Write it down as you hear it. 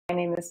My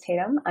name is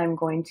Tatum. I'm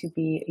going to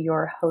be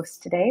your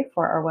host today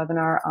for our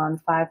webinar on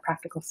 5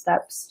 practical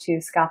steps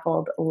to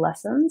scaffold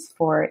lessons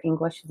for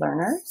English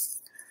learners.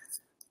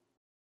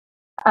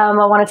 I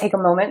want to take a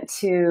moment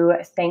to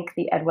thank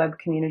the EdWeb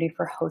community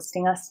for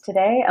hosting us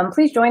today.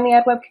 Please join the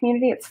EdWeb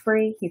community. It's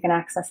free. You can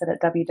access it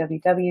at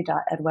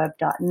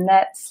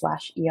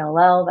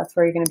www.edweb.net/ELL. That's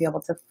where you're going to be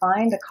able to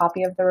find a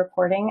copy of the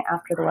recording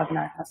after the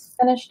webinar has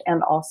finished,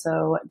 and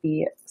also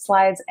the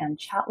slides and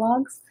chat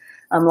logs.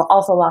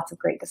 Also lots of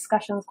great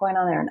discussions going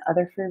on there and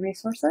other free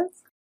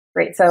resources.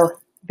 Great, so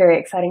very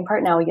exciting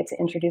part. Now we get to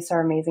introduce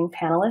our amazing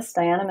panelists.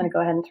 Diane, I'm going to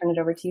go ahead and turn it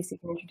over to you so you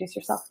can introduce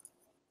yourself.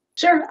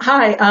 Sure.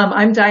 Hi,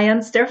 I'm Diane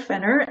Staehr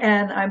Fenner,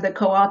 and I'm the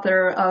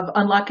co-author of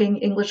Unlocking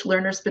English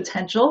Learners'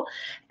 Potential,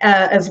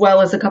 as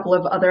well as a couple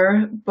of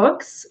other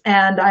books.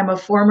 And I'm a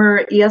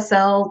former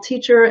ESL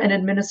teacher and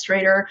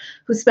administrator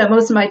who spent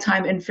most of my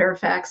time in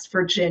Fairfax,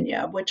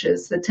 Virginia, which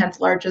is the 10th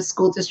largest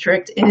school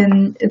district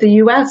in the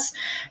U.S.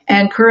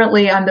 And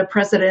currently I'm the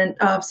president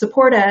of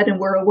Support Ed, and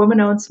we're a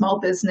woman-owned small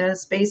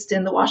business based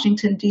in the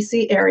Washington,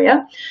 D.C.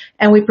 area.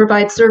 And we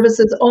provide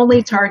services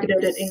only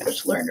targeted at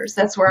English learners.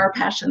 That's where our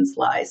passions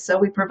lie. So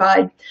we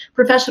provide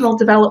professional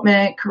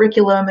development,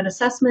 curriculum and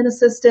assessment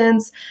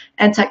assistance,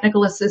 and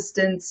technical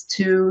assistance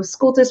to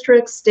school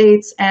districts,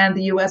 states, and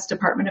the U.S.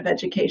 Department of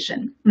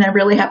Education. And I'm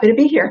really happy to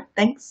be here.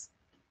 Thanks.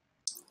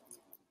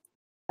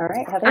 All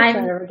right, Heather,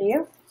 turn it over to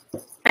you.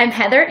 I'm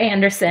Heather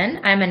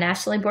Anderson. I'm a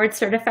nationally board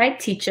certified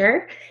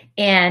teacher,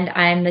 and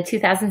I'm the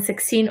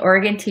 2016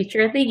 Oregon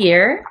Teacher of the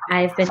Year.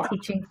 I've been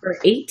teaching for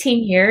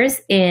 18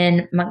 years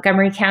in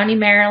Montgomery County,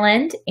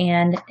 Maryland,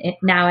 and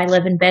now I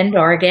live in Bend,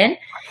 Oregon.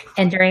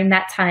 And during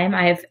that time,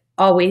 I've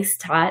always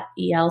taught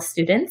EL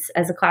students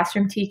as a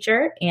classroom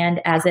teacher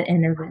and as an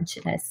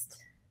interventionist.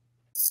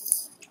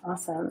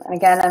 Awesome. And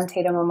again, I'm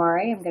Tatum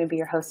Omari. I'm going to be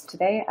your host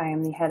today. I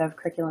am the head of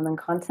curriculum and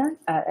content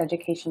at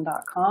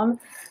Education.com.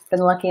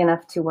 Been lucky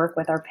enough to work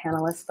with our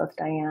panelists, both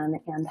Diane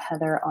and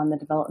Heather, on the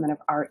development of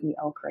our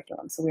EL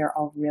curriculum. So we are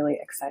all really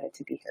excited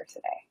to be here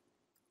today.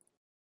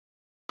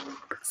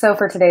 So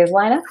for today's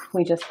lineup,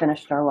 we just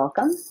finished our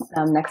welcome.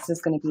 Next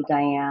is going to be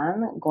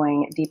Diane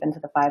going deep into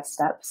the 5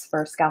 steps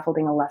for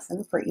scaffolding a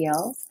lesson for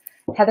ELs.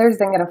 Heather's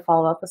then going to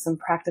follow up with some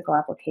practical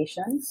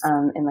application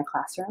in the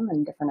classroom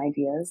and different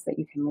ideas that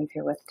you can leave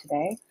here with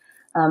today.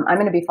 I'm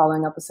going to be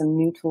following up with some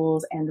new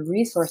tools and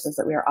resources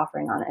that we are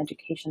offering on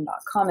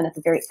Education.com. And at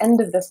the very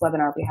end of this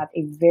webinar, we have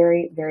a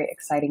very, very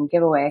exciting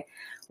giveaway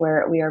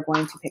where we are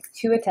going to pick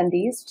 2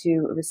 attendees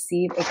to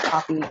receive a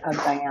copy of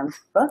Diane's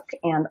book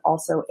and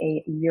also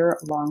a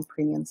year-long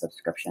premium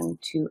subscription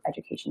to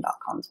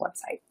Education.com's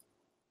website.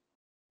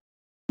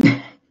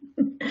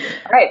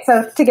 All right,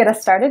 so to get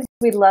us started,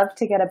 we'd love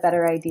to get a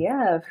better idea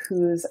of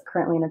who's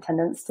currently in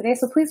attendance today.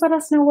 So please let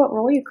us know what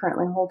role you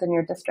currently hold in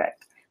your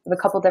district. We have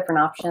a couple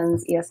different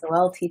options: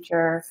 ESOL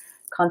teacher,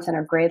 content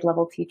or grade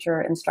level teacher,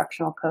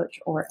 instructional coach,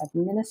 or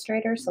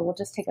administrator. So we'll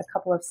just take a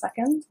couple of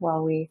seconds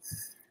while we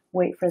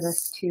wait for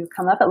this to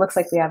come up. It looks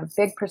like we have a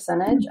big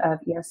percentage of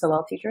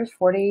ESOL teachers,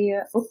 40,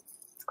 oops,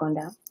 it's going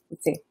down.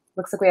 Let's see.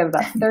 Looks like we have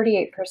about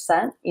 38%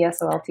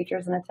 ESOL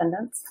teachers in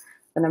attendance.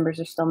 The numbers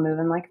are still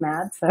moving like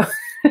mad, so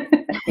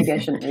maybe I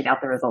shouldn't read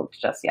out the results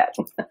just yet.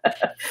 All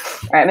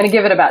right, I'm going to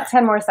give it about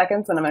 10 more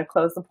seconds, and I'm going to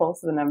close the poll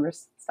so the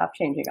numbers stop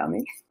changing on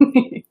me.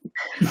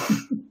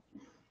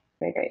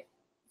 Very great.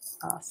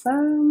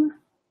 Awesome.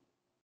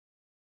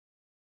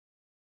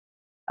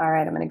 All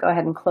right, I'm going to go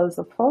ahead and close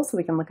the poll so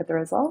we can look at the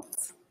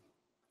results.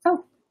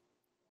 Oh,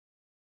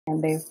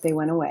 and they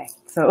went away.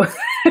 So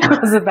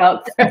it was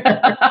about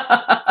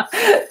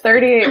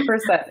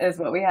 38% is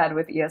what we had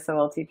with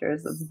ESOL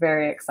teachers. It's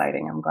very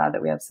exciting. I'm glad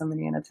that we have so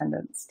many in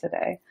attendance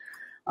today.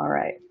 All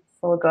right,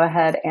 so we'll go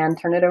ahead and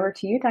turn it over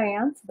to you,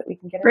 Diane, so that we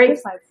can get into the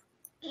slides.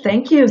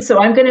 Thank you. So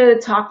I'm going to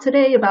talk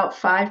today about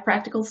 5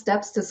 practical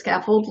steps to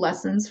scaffold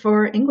lessons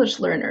for English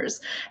learners.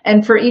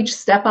 And for each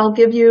step I'm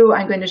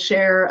going to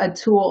share a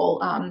tool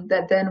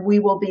that then we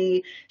will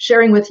be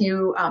sharing with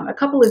you a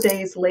couple of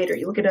days later.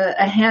 You'll get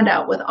a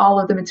handout with all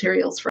of the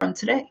materials from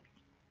today.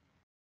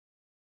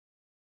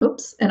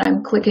 Oops, and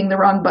I'm clicking the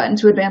wrong button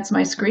to advance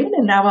my screen,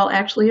 and now I'll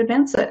actually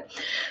advance it.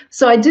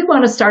 So I do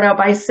want to start out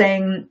by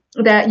saying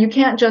that you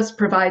can't just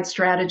provide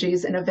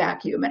strategies in a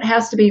vacuum. It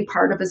has to be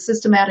part of a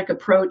systematic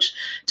approach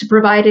to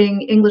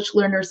providing English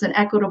learners an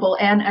equitable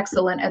and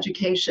excellent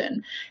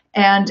education.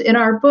 And in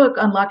our book,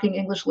 Unlocking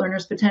English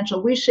Learners'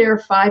 Potential, we share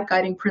 5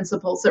 guiding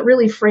principles that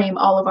really frame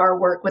all of our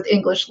work with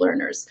English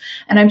learners.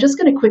 And I'm just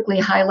going to quickly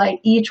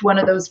highlight each one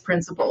of those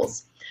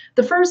principles.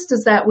 The first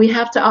is that we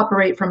have to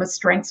operate from a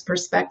strengths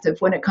perspective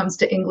when it comes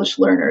to English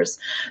learners.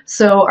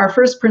 So our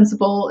first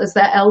principle is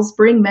that ELs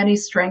bring many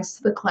strengths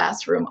to the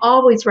classroom,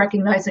 always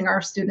recognizing our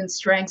students'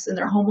 strengths in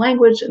their home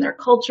language, in their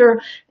culture,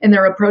 in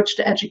their approach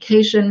to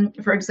education.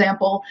 For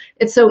example,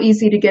 it's so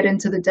easy to get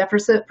into the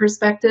deficit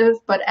perspective,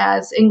 but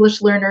as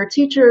English learner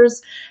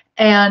teachers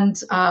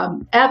and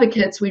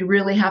advocates, we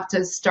really have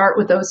to start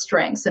with those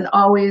strengths and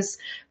always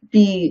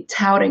be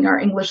touting our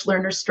English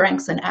learner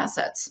strengths and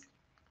assets.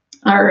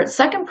 Our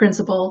second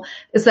principle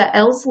is that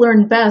ELs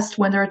learn best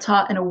when they're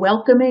taught in a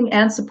welcoming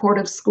and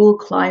supportive school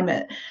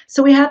climate.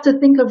 So we have to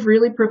think of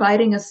really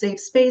providing a safe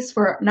space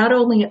for not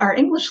only our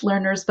English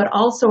learners, but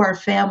also our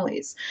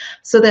families,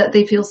 so that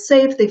they feel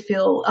safe, they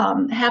feel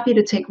happy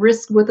to take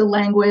risks with the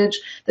language,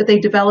 that they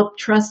develop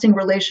trusting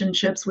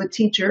relationships with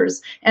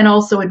teachers and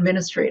also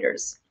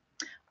administrators.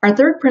 Our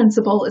third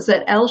principle is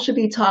that ELs should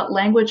be taught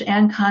language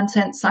and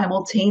content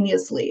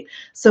simultaneously.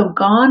 So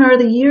gone are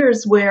the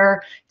years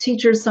where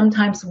teachers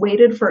sometimes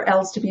waited for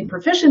ELs to be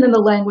proficient in the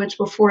language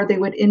before they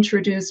would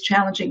introduce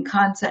challenging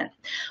content.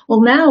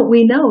 Well, now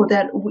we know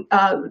that,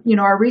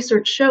 our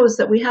research shows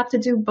that we have to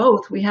do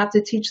both. We have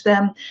to teach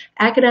them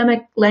academic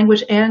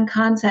language and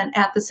content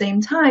at the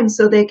same time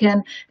so they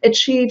can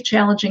achieve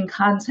challenging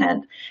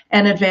content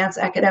and advance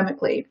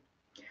academically.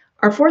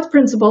 Our fourth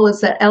principle is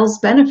that ELs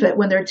benefit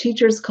when their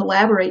teachers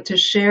collaborate to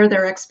share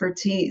their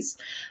expertise.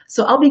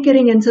 So I'll be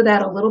getting into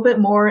that a little bit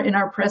more in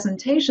our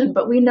presentation,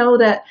 but we know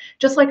that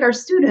just like our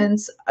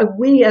students,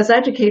 we as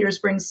educators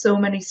bring so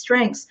many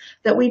strengths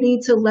that we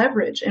need to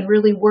leverage and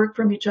really work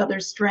from each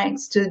other's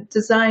strengths to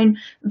design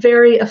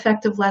very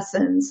effective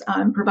lessons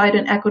and provide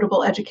an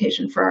equitable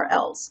education for our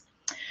ELs.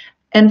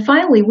 And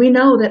finally, we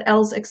know that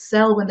ELs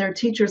excel when their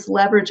teachers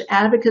leverage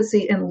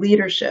advocacy and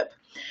leadership.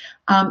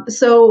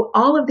 So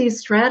all of these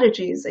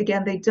strategies,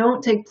 again, they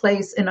don't take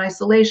place in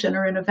isolation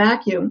or in a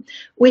vacuum.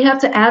 We have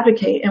to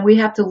advocate and we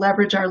have to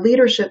leverage our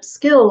leadership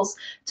skills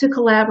to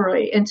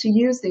collaborate and to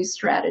use these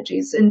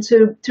strategies and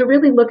to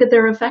really look at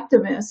their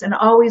effectiveness and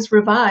always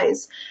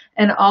revise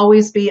and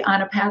always be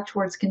on a path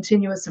towards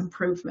continuous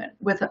improvement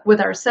with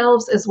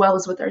ourselves as well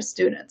as with our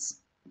students.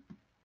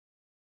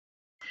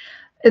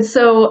 And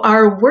so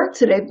our work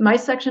today, my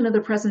section of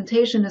the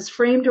presentation, is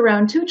framed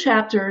around two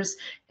chapters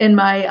in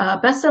my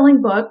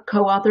best-selling book,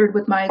 co-authored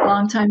with my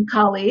longtime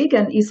colleague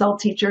and ESOL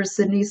teacher,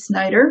 Sydney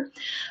Snyder.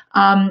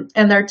 And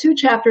there are two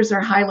chapters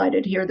are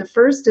highlighted here. The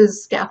first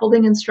is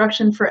Scaffolding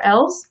Instruction for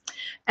ELs,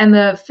 and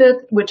the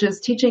fifth, which is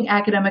Teaching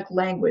Academic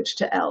Language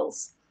to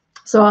ELs.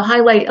 So I'll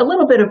highlight a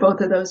little bit of both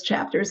of those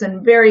chapters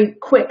in very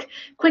quick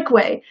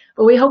way,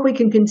 but we hope we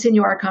can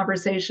continue our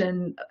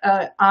conversation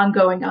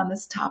ongoing on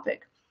this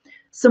topic.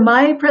 So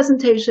my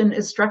presentation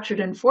is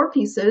structured in 4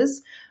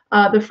 pieces.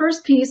 The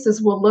first piece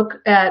is we'll look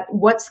at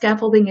what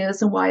scaffolding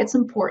is and why it's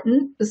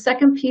important. The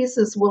second piece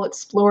is we'll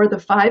explore the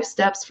 5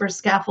 steps for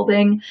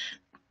scaffolding,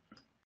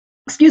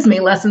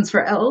 lessons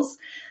for ELs.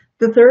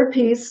 The third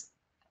piece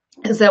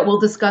is that we'll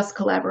discuss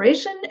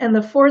collaboration. And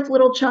the fourth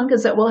little chunk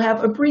is that we'll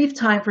have a brief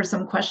time for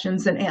some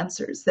questions and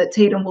answers that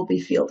Tatum will be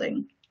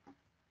fielding.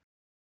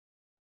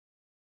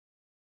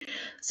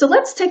 So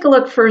let's take a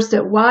look first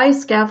at why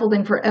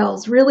scaffolding for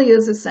ELs really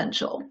is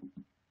essential.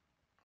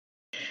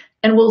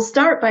 And we'll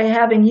start by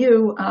having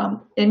you,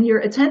 in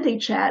your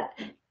attendee chat,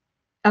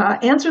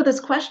 answer this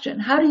question.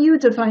 How do you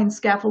define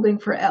scaffolding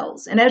for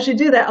ELs? And as you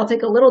do that, I'll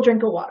take a little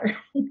drink of water.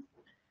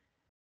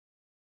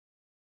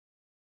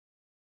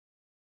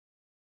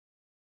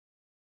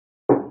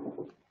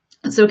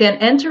 So again,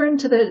 enter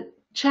into the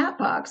chat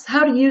box.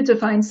 How do you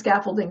define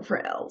scaffolding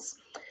for ELs?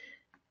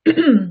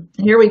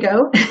 Here we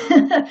go.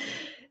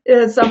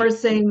 Some are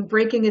saying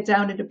breaking it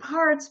down into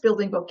parts,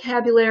 building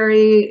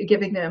vocabulary,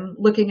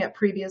 looking at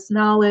previous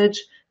knowledge,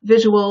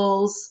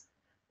 visuals,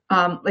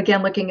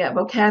 again, looking at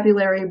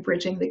vocabulary,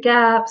 bridging the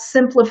gap,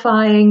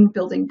 simplifying,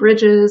 building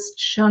bridges,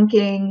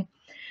 chunking.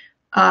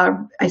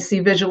 I see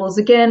visuals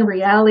again,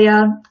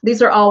 realia.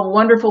 These are all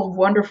wonderful,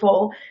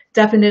 wonderful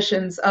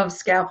definitions of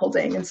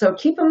scaffolding. And so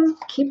keep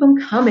them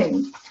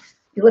coming.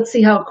 Let's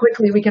see how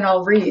quickly we can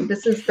all read.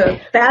 This is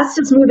the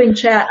fastest moving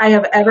chat I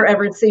have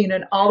ever seen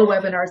in all the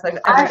webinars I've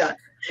ever done.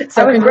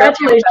 So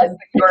congratulations.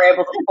 You were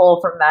able to pull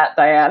from that,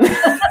 Diane.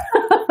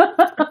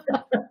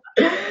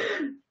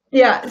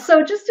 Yeah,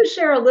 so just to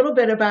share a little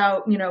bit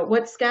about,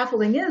 what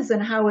scaffolding is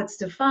and how it's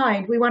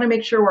defined, we want to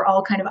make sure we're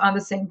all kind of on the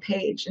same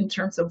page in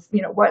terms of,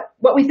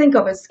 what we think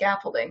of as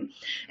scaffolding.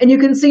 And you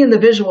can see in the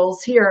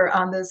visuals here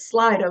on this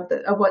slide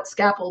of what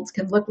scaffolds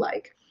can look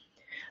like.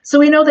 So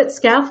we know that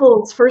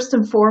scaffolds, first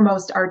and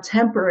foremost, are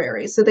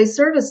temporary. So they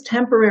serve as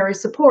temporary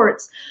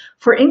supports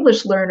for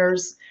English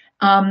learners,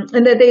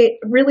 and that they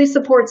really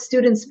support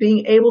students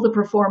being able to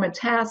perform a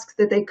task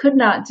that they could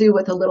not do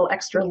with a little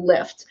extra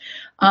lift.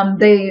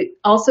 They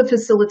also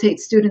facilitate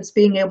students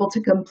being able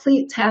to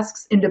complete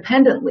tasks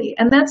independently.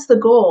 And that's the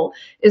goal,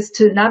 is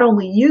to not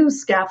only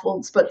use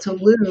scaffolds, but to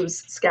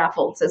lose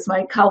scaffolds. As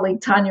my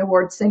colleague Tanya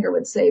Ward-Singer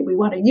would say, we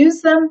want to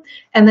use them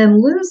and then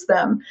lose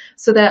them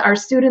so that our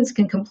students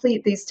can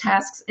complete these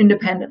tasks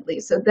independently.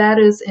 So that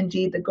is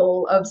indeed the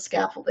goal of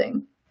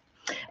scaffolding.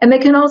 And they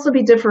can also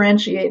be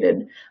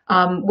differentiated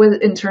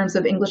in terms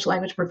of English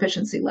language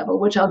proficiency level,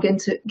 which I'll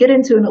get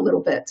into in a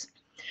little bit.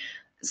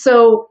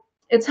 So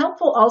it's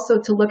helpful also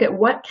to look at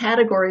what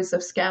categories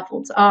of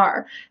scaffolds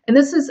are. And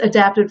this is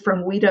adapted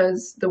from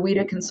the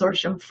WIDA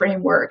Consortium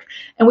framework.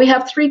 And we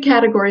have 3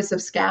 categories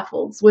of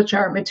scaffolds, which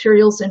are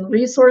materials and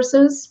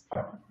resources.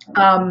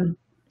 And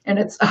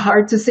it's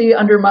hard to see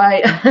under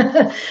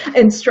my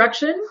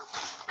instruction.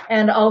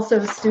 and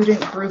also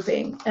student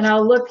grouping. And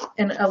I'll look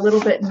in a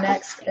little bit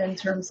next in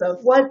terms of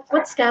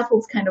what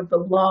scaffolds kind of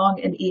belong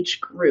in each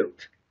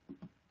group.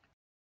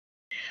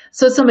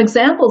 So some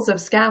examples of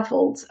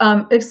scaffolds.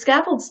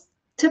 Scaffolds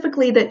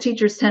typically that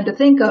teachers tend to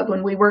think of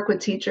when we work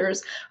with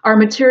teachers are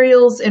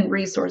materials and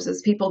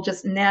resources. People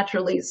just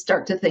naturally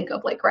start to think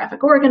of, like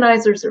graphic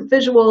organizers or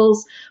visuals,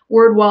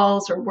 word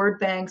walls or word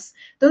banks.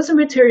 Those are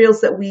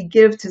materials that we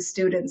give to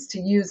students to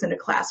use in a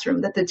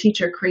classroom that the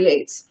teacher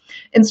creates.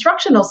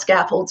 Instructional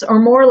scaffolds are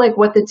more like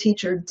what the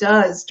teacher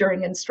does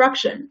during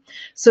instruction.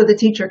 So the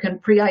teacher can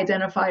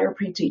pre-identify or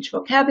pre-teach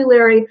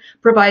vocabulary,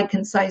 provide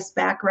concise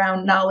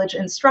background knowledge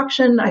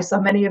instruction. I saw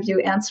many of you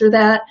answer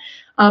that.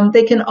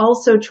 They can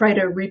also try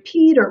to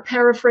repeat or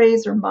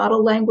paraphrase or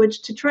model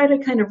language to try to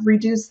kind of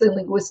reduce the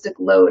linguistic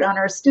load on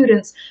our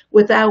students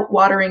without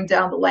watering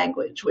down the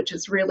language, which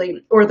is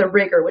really, or the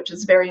rigor, which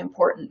is very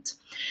important.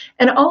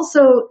 And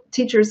also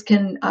teachers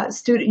can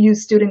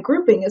use student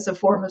grouping as a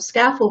form of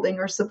scaffolding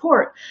or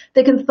support.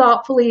 They can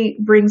thoughtfully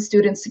bring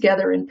students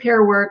together in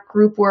pair work,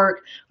 group work,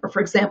 or for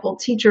example,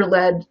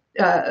 teacher-led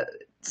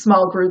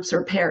small groups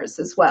or pairs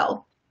as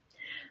well.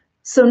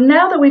 So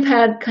now that we've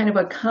had kind of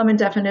a common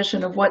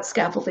definition of what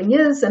scaffolding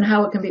is and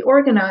how it can be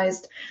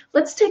organized,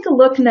 let's take a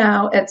look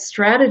now at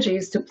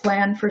strategies to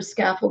plan for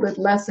scaffolded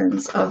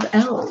lessons of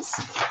ELLs.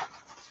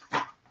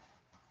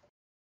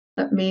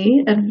 Let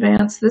me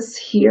advance this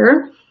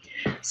here.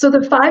 So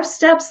the 5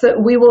 steps that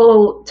we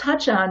will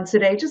touch on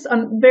today, just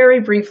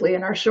very briefly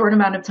in our short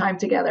amount of time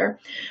together,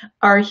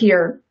 are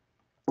here.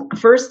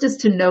 First is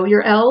to know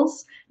your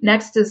ELLs.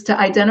 Next is to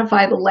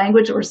identify the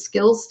language or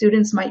skills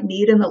students might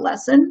need in the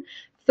lesson.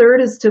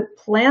 Third is to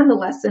plan the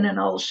lesson, and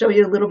I'll show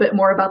you a little bit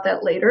more about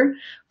that later.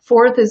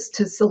 Fourth is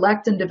to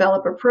select and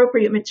develop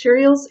appropriate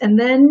materials, and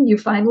then you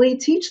finally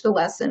teach the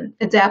lesson,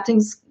 adapting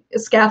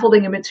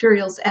scaffolding and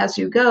materials as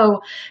you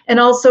go, and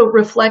also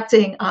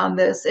reflecting on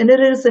this. And it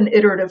is an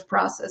iterative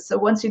process. So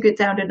once you get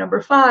down to number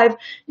 5,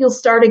 you'll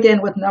start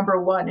again with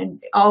number 1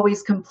 and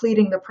always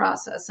completing the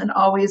process and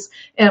always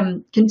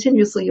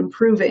continuously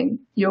improving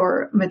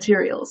your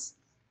materials.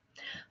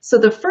 So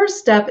the first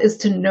step is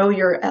to know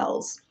your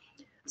ELLs.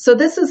 So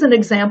this is an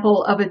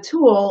example of a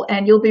tool,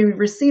 and you'll be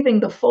receiving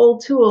the full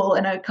tool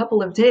in a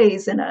couple of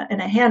days in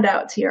a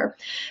handout here.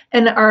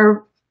 And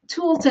our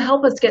tool to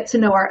help us get to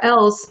know our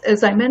ELLs,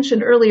 as I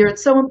mentioned earlier,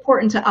 it's so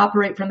important to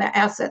operate from the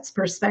assets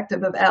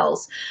perspective of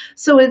ELLs.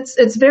 So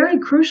it's very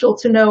crucial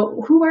to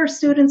know who our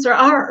students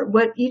are,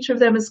 what each of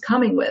them is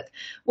coming with.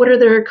 What are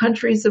their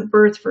countries of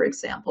birth, for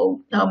example?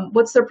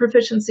 What's their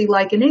proficiency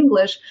like in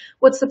English?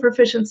 What's the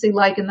proficiency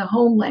like in the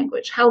home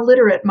language? How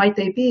literate might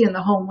they be in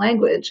the home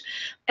language?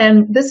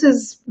 And this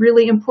is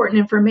really important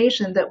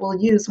information that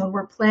we'll use when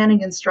we're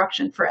planning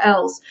instruction for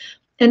ELLs.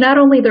 And not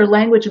only their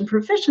language and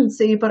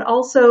proficiency, but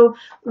also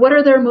what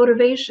are their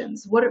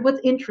motivations? What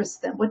interests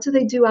them? What do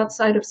they do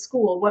outside of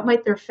school? What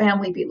might their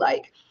family be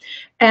like?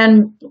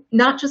 And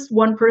not just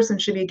one person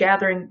should be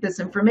gathering this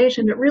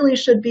information. It really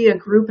should be a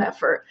group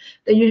effort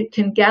that you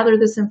can gather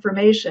this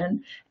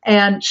information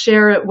and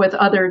share it with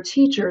other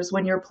teachers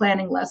when you're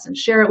planning lessons,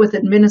 share it with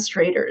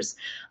administrators.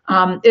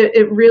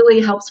 It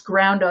really helps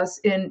ground us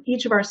in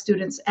each of our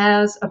students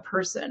as a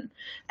person,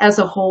 as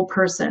a whole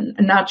person,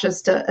 and not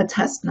just a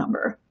test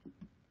number.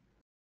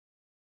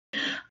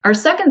 Our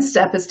second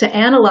step is to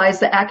analyze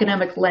the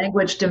academic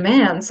language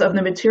demands of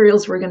the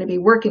materials we're going to be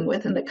working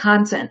with and the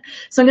content.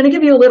 So I'm going to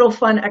give you a little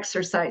fun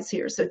exercise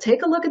here. So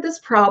take a look at this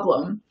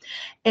problem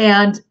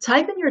and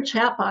type in your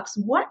chat box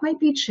what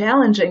might be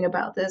challenging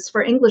about this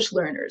for English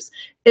learners.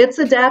 It's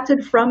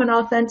adapted from an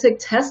authentic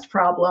test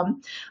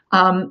problem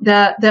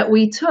that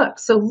we took.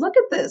 So look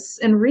at this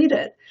and read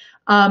it.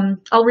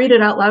 I'll read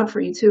it out loud for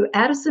you too.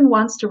 Addison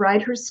wants to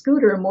ride her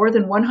scooter more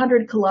than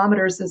 100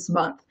 kilometers this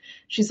month.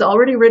 She's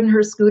already ridden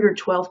her scooter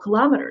 12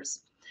 kilometers.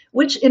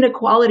 Which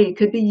inequality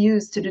could be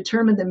used to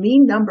determine the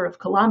mean number of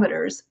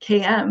kilometers,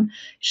 km,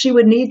 she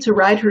would need to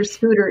ride her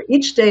scooter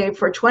each day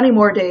for 20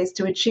 more days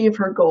to achieve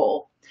her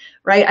goal,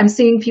 right? I'm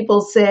seeing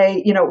people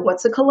say, you know,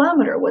 what's a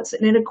kilometer? What's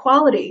an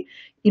inequality?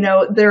 You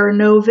know, there are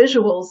no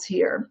visuals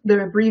here.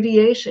 The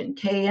abbreviation,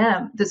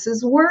 km, this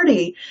is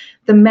wordy.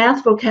 The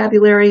math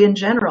vocabulary in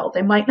general,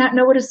 they might not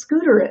know what a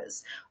scooter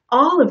is.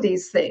 All of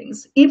these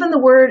things, even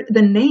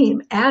the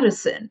name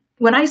Addison.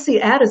 When I see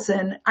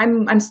Addison,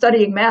 I'm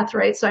studying math,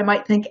 right? So I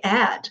might think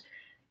add.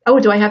 Oh,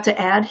 do I have to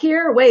add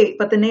here? Wait,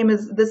 but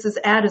this is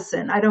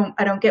Addison. I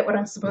don't get what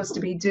I'm supposed to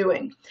be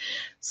doing.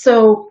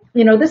 So,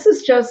 you know, this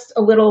is just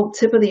a little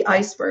tip of the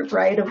iceberg,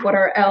 right, of what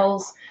our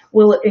ELLs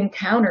will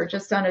encounter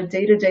just on a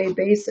day-to-day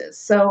basis.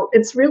 So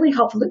it's really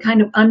helpful to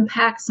kind of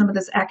unpack some of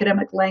this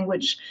academic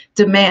language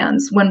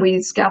demands when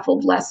we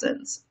scaffold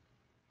lessons.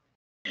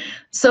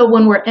 So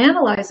when we're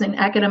analyzing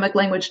academic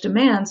language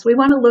demands, we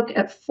want to look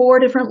at 4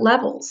 different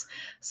levels.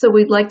 So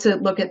we'd like to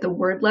look at the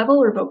word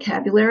level or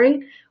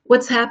vocabulary,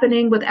 what's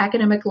happening with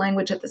academic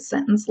language at the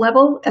sentence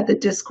level, at the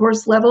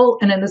discourse level,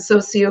 and in the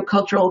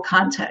sociocultural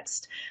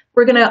context.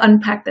 We're going to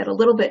unpack that a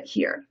little bit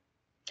here.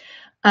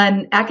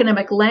 An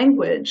academic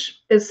language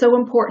is so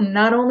important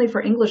not only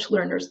for English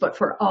learners, but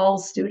for all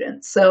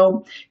students.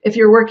 So if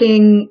you're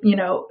working,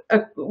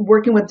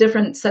 working with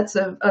different sets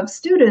of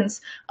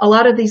students, a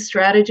lot of these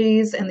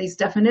strategies and these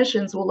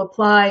definitions will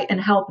apply and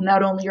help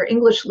not only your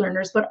English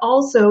learners, but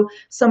also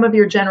some of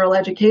your general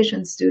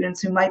education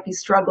students who might be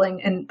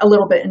struggling and a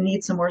little bit and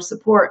need some more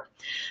support.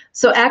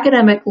 So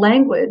academic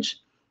language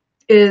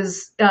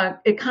is,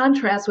 it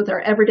contrasts with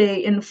our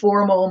everyday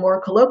informal, more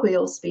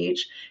colloquial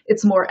speech.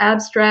 It's more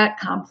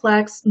abstract,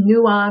 complex,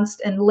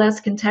 nuanced, and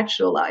less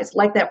contextualized,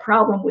 like that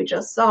problem we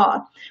just saw.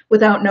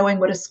 Without knowing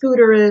what a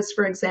scooter is,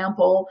 for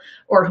example,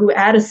 or who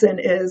Addison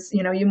is,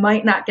 you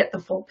might not get the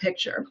full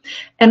picture.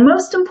 And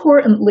most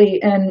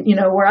importantly, and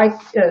where I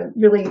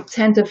really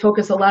tend to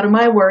focus a lot of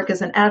my work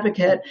as an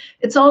advocate,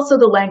 it's also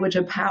the language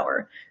of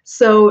power.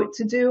 So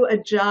to do a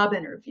job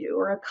interview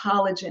or a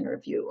college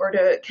interview or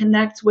to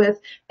connect with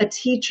a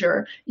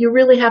teacher, you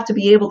really have to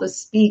be able to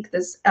speak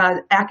this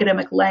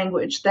academic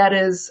language that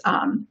is,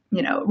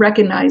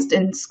 recognized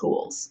in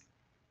schools.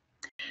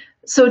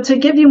 So to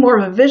give you more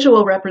of a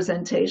visual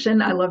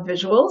representation, I love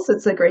visuals.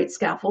 It's a great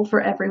scaffold for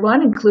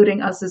everyone,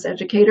 including us as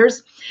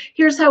educators.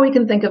 Here's how we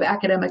can think of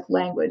academic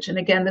language. And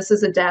again, this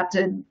is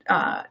adapted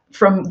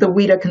from the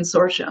WIDA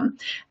consortium.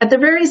 At the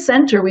very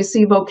center, we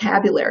see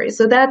vocabulary.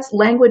 So that's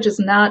language is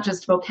not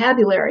just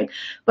vocabulary,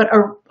 but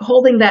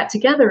holding that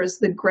together is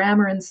the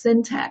grammar and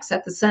syntax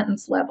at the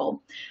sentence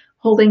level.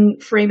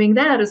 Framing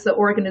that as the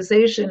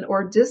organization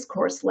or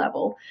discourse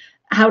level.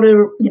 How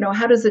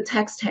does a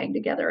text hang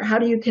together? How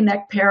do you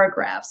connect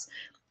paragraphs?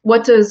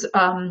 What does,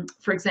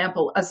 for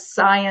example, a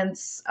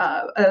science,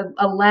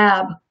 a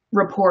lab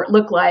report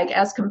look like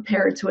as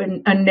compared to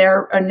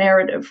a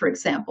narrative, for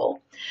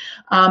example?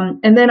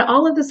 And then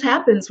all of this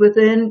happens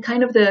within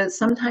kind of the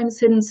sometimes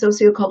hidden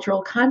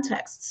sociocultural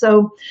context.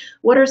 So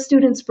what are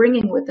students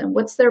bringing with them?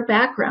 What's their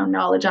background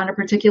knowledge on a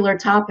particular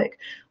topic?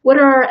 What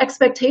are our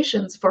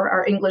expectations for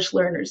our English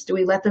learners? Do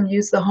we let them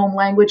use the home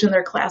language in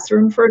their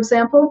classroom, for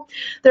example?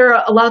 There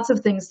are lots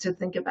of things to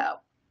think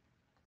about.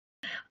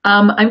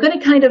 I'm going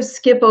to kind of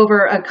skip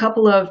over a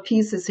couple of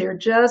pieces here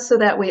just so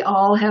that we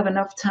all have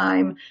enough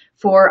time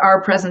for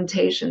our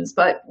presentations,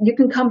 but you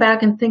can come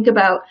back and think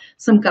about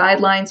some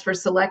guidelines for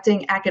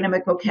selecting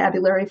academic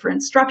vocabulary for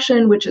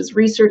instruction, which is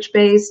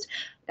research-based.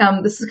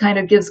 This kind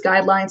of gives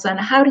guidelines on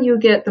how do you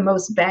get the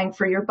most bang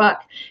for your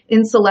buck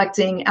in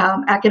selecting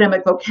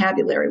academic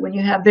vocabulary when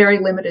you have very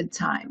limited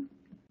time.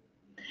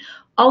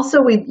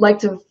 Also, we'd like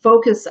to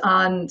focus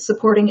on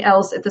supporting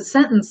ELS at the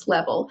sentence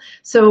level.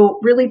 So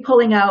really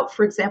pulling out,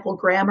 for example,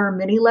 grammar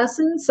mini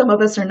lessons. Some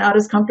of us are not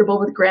as comfortable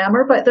with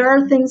grammar, but there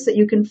are things that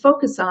you can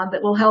focus on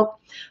that will help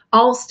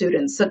all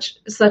students,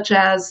 such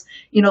as,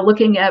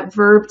 looking at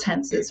verb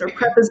tenses or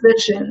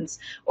prepositions,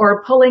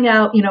 or pulling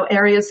out,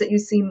 areas that you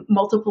see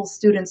multiple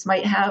students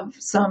might have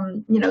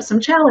some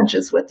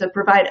challenges with to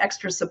provide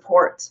extra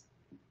support.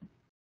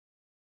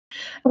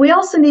 We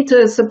also need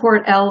to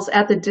support ELS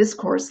at the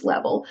discourse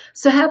level.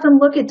 So have them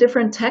look at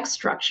different text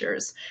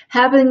structures,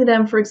 having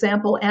them, for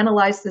example,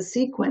 analyze the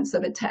sequence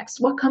of a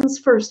text. What comes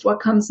first? What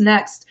comes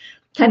next?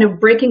 Kind of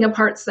breaking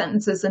apart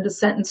sentences into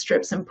sentence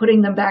strips and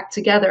putting them back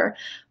together,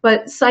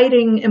 but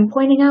citing and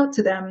pointing out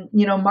to them,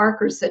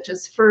 markers such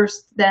as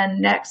first,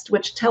 then, next,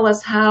 which tell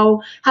us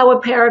how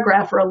a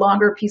paragraph or a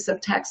longer piece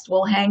of text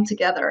will hang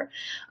together,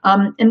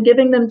 and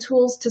giving them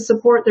tools to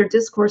support their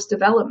discourse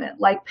development,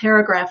 like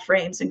paragraph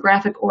frames and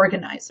graphic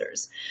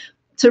organizers.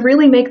 To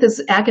really make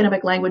this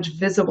academic language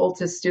visible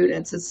to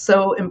students is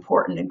so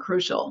important and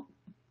crucial.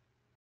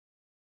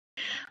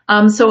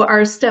 So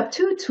our step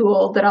 2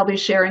 tool that I'll be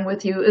sharing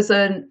with you is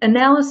an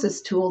analysis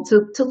tool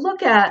to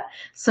look at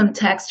some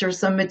text or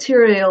some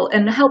material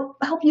and help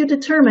you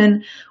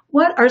determine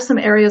what are some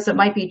areas that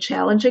might be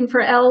challenging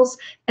for ELS,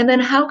 and then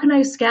how can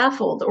I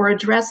scaffold or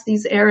address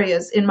these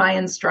areas in my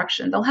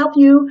instruction. They'll help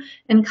you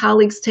and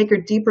colleagues take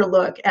a deeper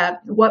look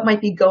at what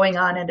might be going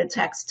on in a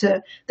text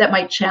that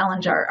might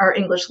challenge our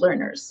English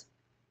learners.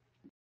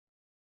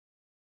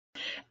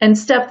 And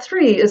step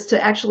 3 is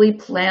to actually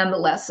plan the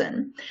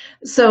lesson.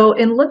 So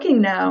in looking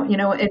now,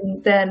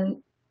 and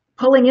then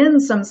pulling in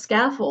some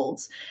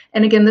scaffolds,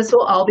 and again, this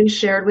will all be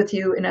shared with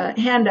you in a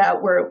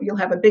handout where you'll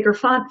have a bigger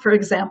font, for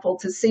example,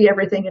 to see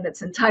everything in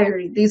its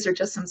entirety. These are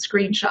just some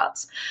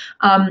screenshots.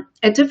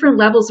 At different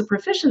levels of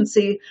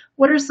proficiency,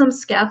 what are some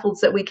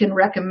scaffolds that we can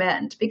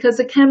recommend? Because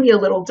it can be a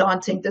little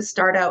daunting to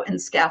start out in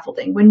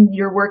scaffolding when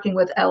you're working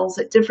with ELS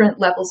at different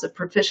levels of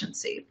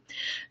proficiency.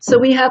 So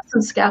we have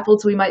some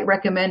scaffolds we might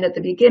recommend at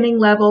the beginning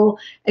level,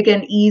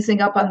 again,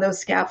 easing up on those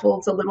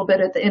scaffolds a little bit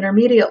at the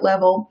intermediate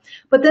level.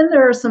 But then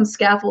there are some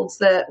scaffolds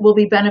that will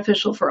be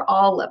beneficial for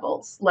all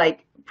levels,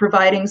 like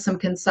providing some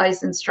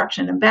concise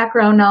instruction and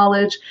background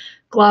knowledge,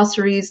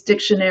 glossaries,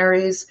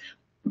 dictionaries,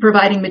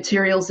 providing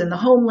materials in the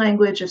home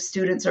language if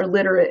students are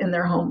literate in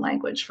their home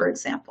language, for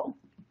example.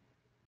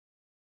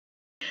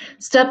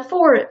 Step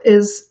 4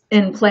 is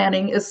in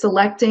planning is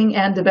selecting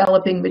and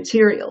developing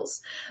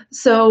materials.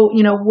 So,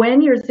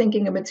 when you're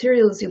thinking of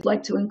materials you'd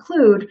like to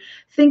include,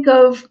 think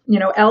of,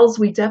 ELs,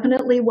 we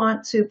definitely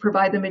want to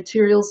provide the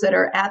materials that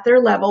are at their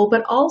level,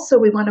 but also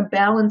we want to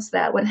balance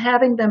that with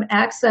having them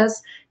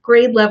access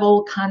grade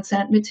level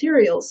content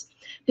materials,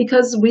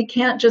 because we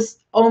can't just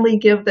only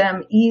give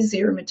them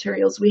easier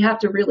materials. We have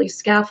to really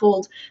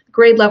scaffold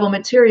grade level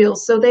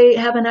materials so they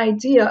have an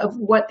idea of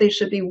what they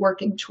should be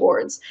working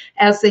towards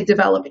as they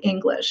develop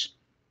English.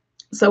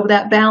 So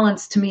that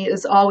balance to me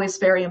is always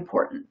very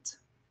important.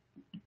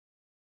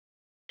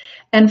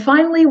 And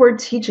finally, we're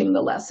teaching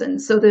the lesson.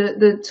 So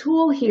the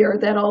tool here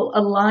that'll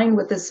align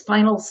with this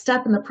final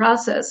step in the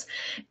process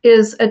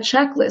is a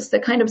checklist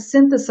that kind of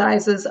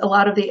synthesizes a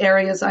lot of the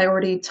areas I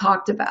already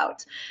talked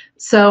about.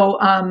 So,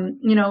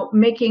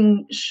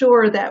 making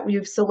sure that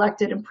we've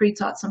selected and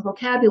pre-taught some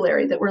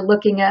vocabulary, that we're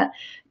looking at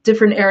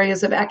different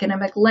areas of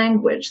academic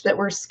language, that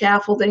we're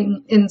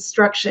scaffolding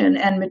instruction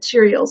and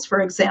materials,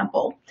 for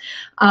example.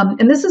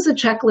 And this is a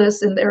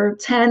checklist, and there are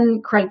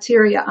 10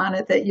 criteria on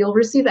it that you'll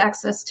receive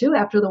access to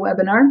after the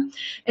webinar.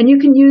 And you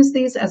can use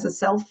these as a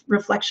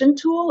self-reflection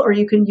tool, or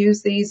you can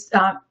use these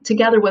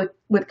together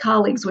with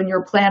colleagues when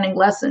you're planning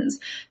lessons,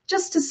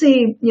 just to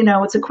see,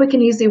 it's a quick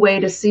and easy way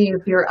to see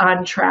if you're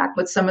on track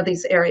with some of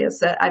these areas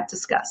that I've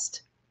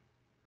discussed.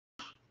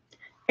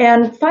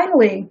 And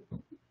finally,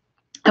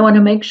 I want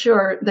to make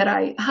sure that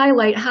I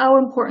highlight how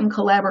important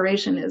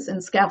collaboration is in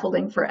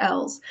scaffolding for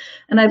ELs.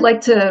 And I'd like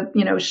to,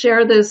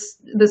 share this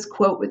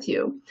quote with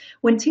you.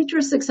 When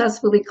teachers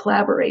successfully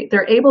collaborate,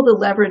 they're able to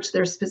leverage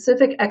their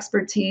specific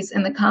expertise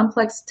in the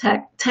complex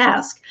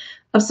task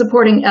of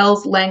supporting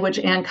ELs' language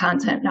and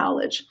content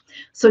knowledge.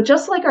 So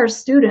just like our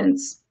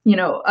students,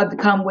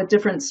 come with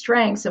different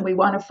strengths, and we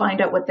want to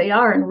find out what they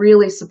are and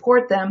really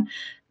support them,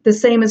 the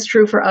same is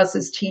true for us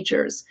as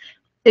teachers.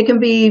 It can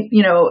be,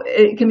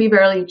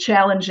 very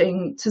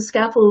challenging to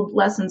scaffold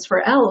lessons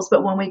for ELs,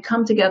 but when we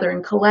come together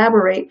and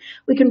collaborate,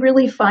 we can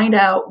really find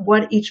out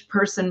what each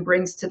person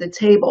brings to the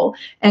table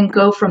and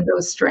go from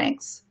those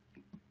strengths.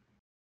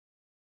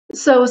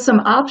 So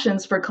some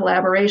options for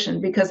collaboration,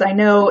 because I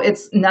know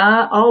it's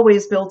not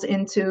always built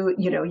into,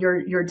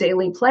 your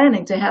daily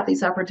planning to have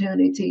these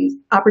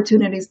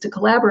opportunities to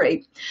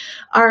collaborate,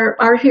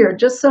 are here.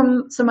 Just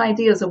some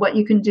ideas of what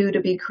you can do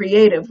to be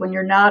creative when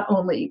you're not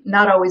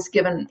always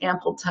given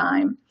ample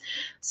time.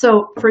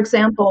 So, for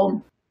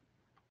example,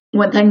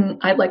 one thing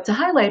I'd like to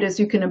highlight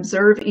is you can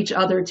observe each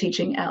other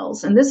teaching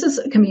ELs, and this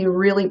can be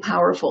really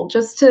powerful,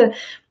 just to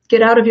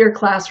get out of your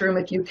classroom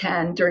if you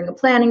can during a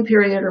planning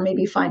period, or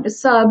maybe find a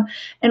sub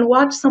and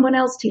watch someone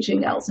else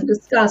teaching ELs and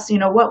discuss,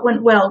 what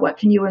went well, what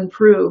can you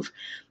improve,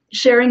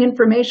 sharing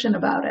information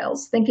about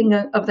ELs, thinking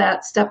of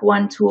that step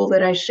 1 tool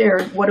that I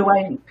shared, what do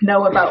I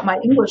know about my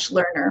English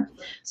learner?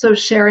 So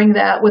sharing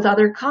that with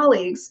other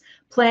colleagues,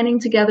 planning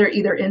together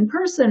either in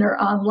person or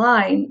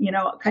online,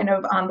 kind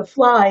of on the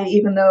fly,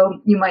 even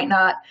though you might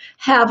not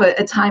have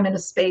a time and a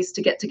space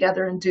to get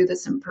together and do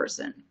this in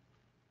person.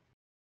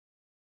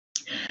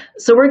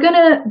 So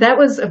that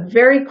was a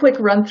very quick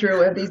run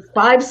through of these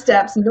 5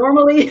 steps.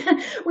 Normally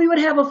we would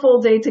have a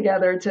full day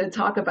together to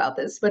talk about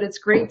this, but it's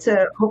great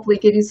to hopefully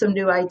give you some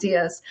new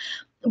ideas.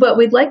 But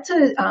we'd like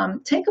to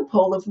take a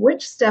poll of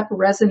which step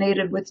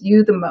resonated with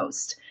you the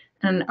most.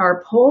 And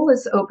our poll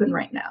is open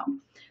right now.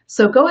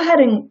 So go ahead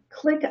and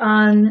click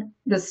on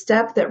the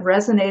step that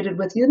resonated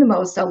with you the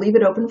most. I'll leave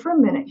it open for a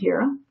minute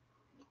here.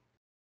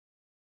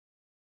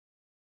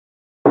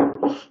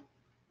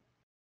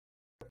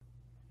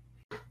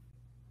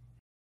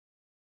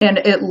 And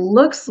it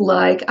looks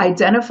like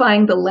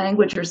identifying the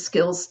language or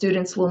skills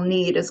students will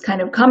need is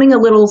kind of coming a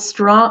little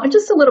strong,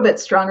 just a little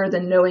bit stronger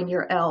than knowing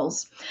your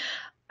ELs.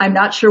 I'm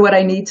not sure what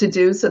I need to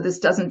do so this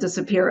doesn't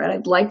disappear, and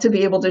I'd like to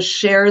be able to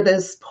share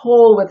this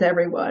poll with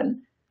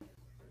everyone.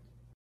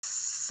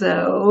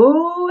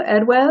 So,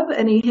 EdWeb,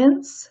 any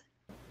hints?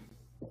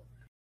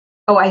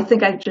 Oh, I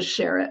think I just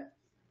share it.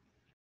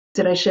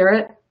 Did I share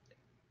it?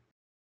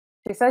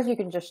 She says you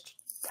can just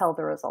tell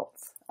the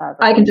results.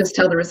 I can just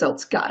tell the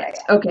results. Got it.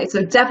 Yeah. Okay,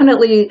 so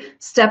definitely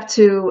step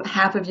 2.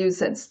 Half of you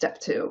said step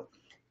 2.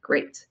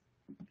 Great.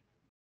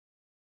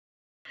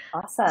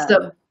 Awesome.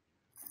 So,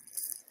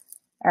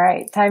 all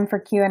right, time for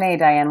Q&A,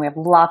 Diane. We have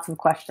lots of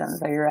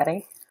questions. Are you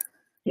ready?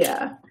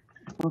 Yeah.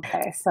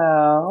 Okay,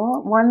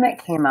 so one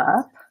that came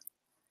up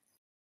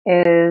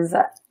is,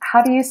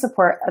 how do you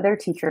support other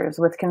teachers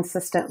with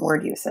consistent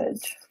word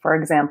usage? For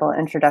example,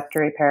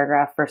 introductory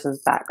paragraph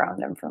versus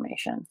background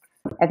information.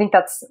 I think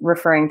that's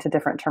referring to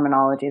different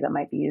terminology that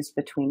might be used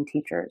between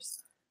teachers.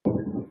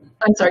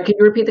 I'm sorry, can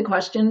you repeat the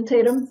question,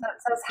 Tatum? So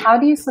it says, how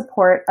do you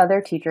support other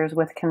teachers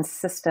with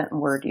consistent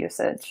word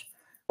usage?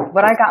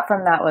 What I got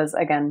from that was,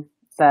 again,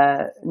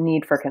 the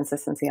need for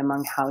consistency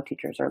among how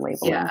teachers are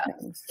labeling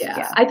things.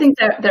 Yeah, I think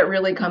that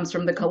really comes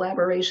from the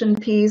collaboration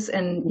piece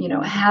and,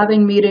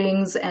 having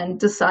meetings and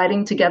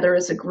deciding together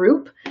as a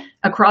group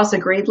across a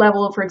grade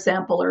level, for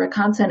example, or a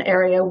content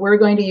area, we're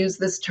going to use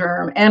this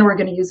term and we're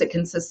going to use it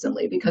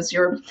consistently, because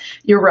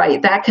you're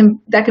right. That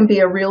can be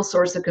a real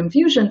source of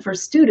confusion for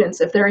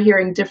students if they're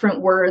hearing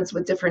different words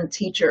with different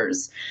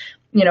teachers.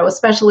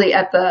 Especially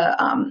at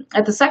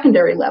the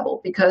secondary level,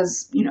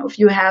 because, if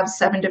you have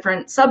 7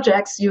 different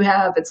subjects,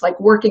 it's like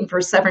working for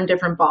 7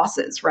 different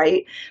bosses,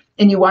 right?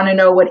 And you want to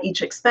know what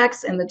each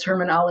expects and the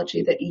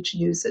terminology that each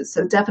uses.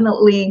 So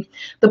definitely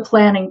the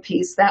planning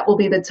piece, that will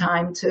be the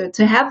time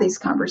to have these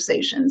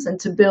conversations and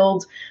to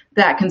build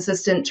that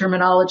consistent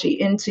terminology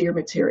into your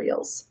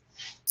materials.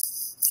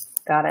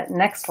 Got it.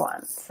 Next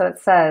one. So it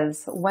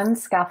says, when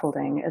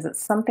scaffolding, is it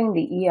something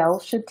the EL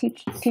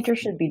teacher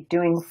should be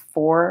doing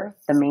for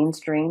the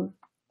mainstream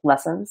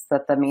lessons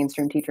that the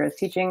mainstream teacher is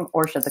teaching,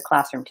 or should the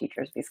classroom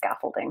teachers be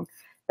scaffolding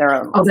their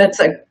own lessons?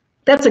 Oh,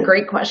 that's a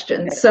great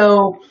question. Okay.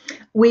 So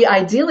we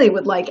ideally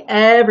would like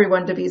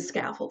everyone to be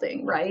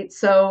scaffolding, right?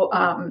 So,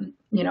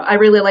 I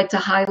really like to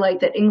highlight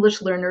that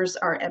English learners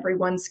are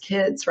everyone's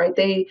kids, right?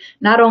 They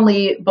not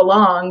only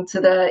belong to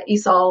the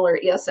ESOL or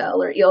ESL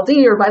or ELD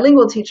or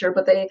bilingual teacher,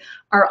 but they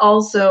are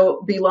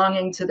also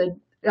belonging to the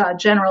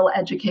general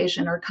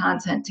education or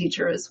content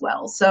teacher as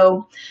well.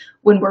 So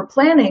when we're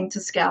planning to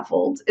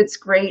scaffold, it's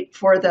great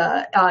for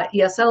the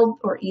ESL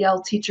or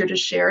EL teacher to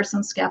share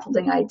some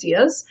scaffolding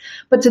ideas,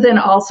 but to then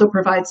also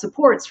provide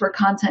supports for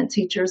content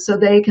teachers so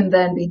they can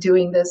then be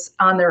doing this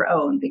on their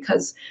own,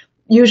 because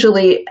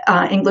usually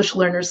English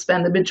learners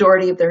spend the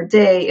majority of their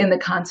day in the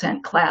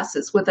content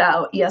classes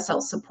without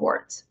ESL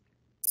support.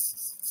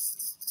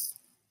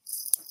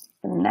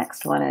 The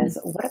next one is,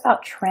 what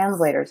about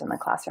translators in the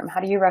classroom? How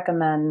do you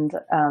recommend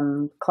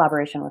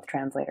collaboration with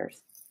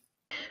translators?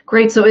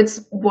 Great. So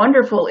it's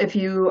wonderful if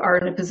you are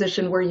in a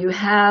position where you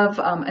have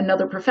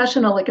another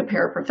professional, like a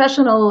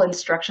paraprofessional,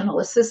 instructional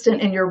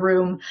assistant in your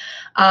room,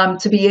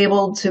 to be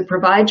able to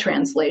provide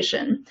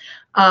translation.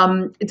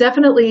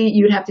 Definitely,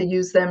 you'd have to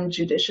use them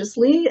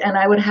judiciously, and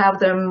I would have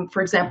them,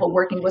 for example,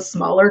 working with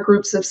smaller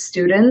groups of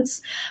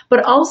students,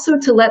 but also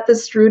to let the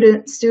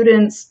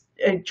students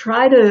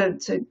try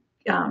to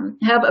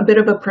have a bit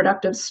of a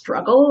productive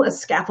struggle, a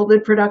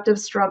scaffolded productive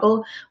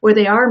struggle, where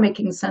they are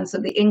making sense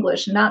of the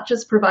English, not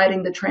just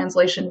providing the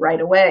translation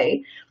right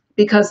away,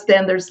 because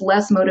then there's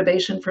less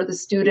motivation for the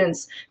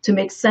students to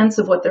make sense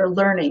of what they're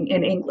learning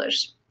in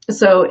English.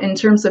 So in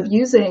terms of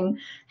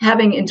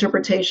having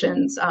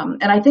interpretations,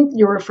 and I think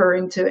you're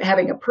referring to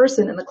having a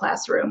person in the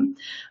classroom,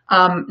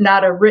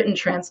 not a written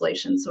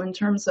translation. So in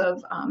terms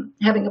of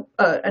having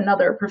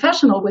another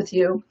professional with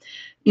you,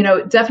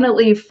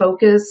 definitely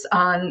focus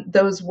on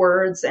those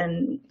words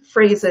and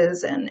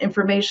phrases and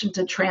information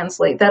to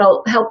translate.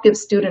 That'll help give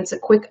students a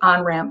quick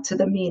on-ramp to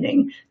the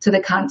meaning, to the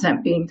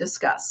content being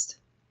discussed.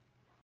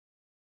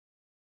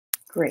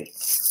 Great.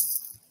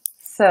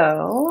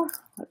 So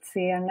let's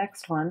see our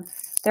next one.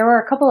 There were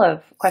a couple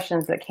of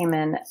questions that came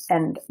in,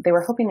 and they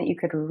were hoping that you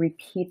could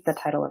repeat the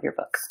title of your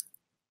book.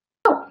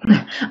 Oh,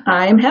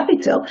 I'm happy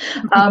to.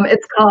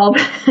 It's called,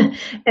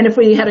 and if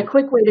we had a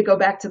quick way to go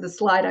back to the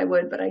slide, I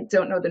would, but I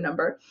don't know the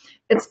number.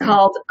 It's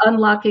called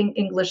Unlocking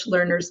English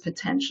Learners'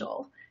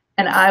 Potential,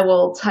 and I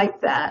will type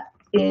that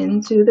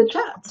into the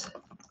chat.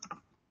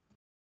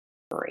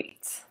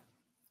 Great.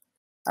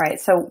 All right,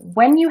 so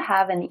when you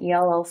have an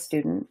ELL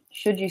student,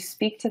 should you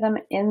speak to them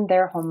in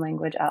their home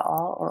language at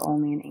all, or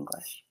only in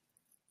English?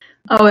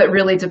 Oh, it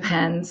really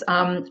depends.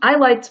 I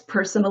liked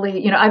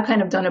personally, I've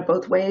kind of done it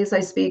both ways. I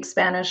speak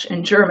Spanish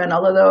and German,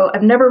 although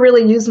I've never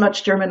really used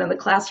much German in the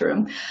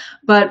classroom.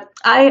 But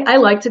I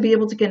like to be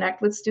able to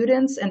connect with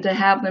students and to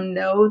have them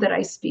know that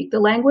I speak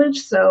the language.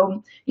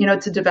 So,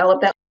 to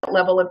develop that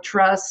level of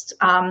trust.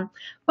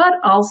 But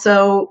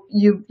also,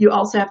 you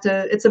also have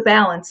to, it's a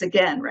balance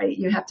again, right?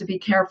 You have to be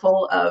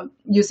careful of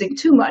using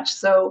too much.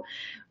 So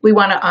we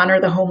want to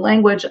honor the home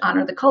language,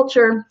 honor the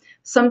culture.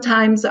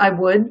 Sometimes I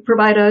would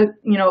provide a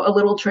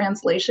little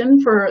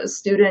translation for a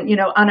student,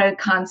 on a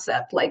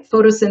concept like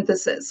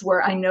photosynthesis,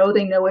 where I know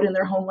they know it in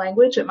their home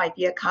language. It might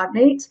be a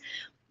cognate,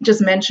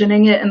 just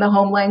mentioning it in the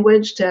home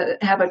language to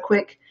have a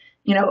quick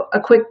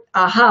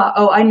aha,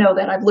 oh, I know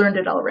that, I've learned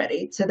it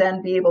already, to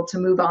then be able to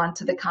move on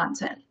to the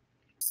content,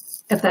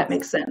 if that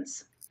makes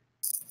sense.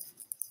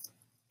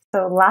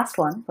 So last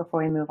one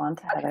before we move on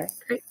to Heather.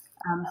 Great.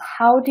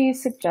 How do you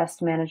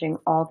suggest managing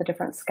all the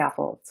different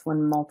scaffolds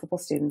when multiple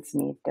students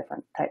need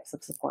different types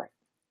of support?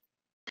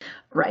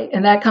 Right,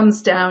 and that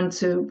comes down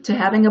to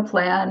having a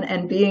plan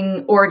and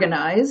being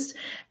organized,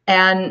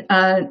 and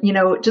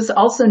just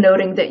also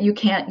noting that you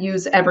can't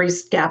use every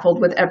scaffold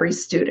with every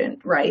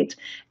student, right?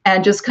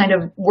 And just kind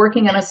of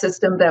working on a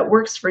system that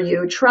works for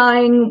you,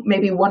 trying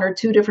maybe 1 or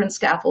 2 different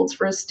scaffolds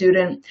for a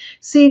student,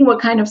 seeing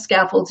what kind of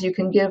scaffolds you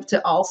can give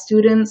to all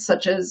students,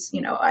 such as,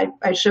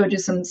 I showed you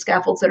some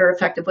scaffolds that are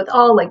effective with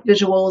all, like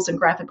visuals and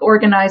graphic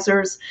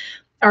organizers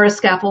are a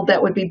scaffold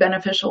that would be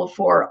beneficial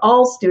for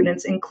all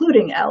students,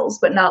 including ELs,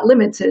 but not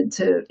limited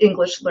to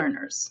English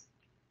learners.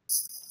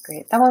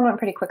 Great. That one went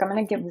pretty quick. I'm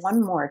going to give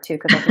one more too,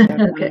 because I think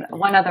there's okay.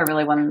 one other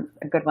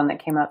a good one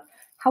that came up.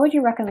 How would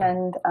you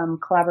recommend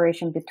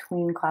collaboration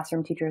between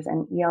classroom teachers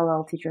and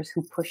ELL teachers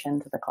who push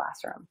into the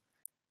classroom?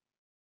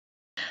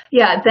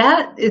 Yeah,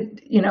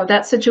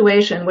 that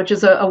situation, which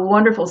is a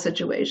wonderful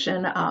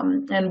situation,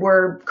 and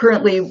we're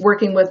currently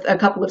working with a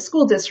couple of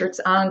school districts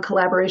on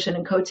collaboration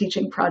and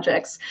co-teaching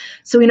projects.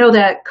 So we know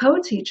that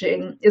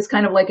co-teaching is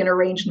kind of like an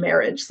arranged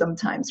marriage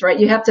sometimes, right?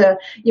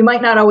 You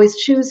might not always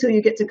choose who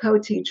you get to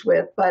co-teach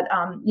with, but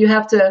you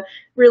have to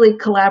really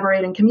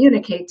collaborate and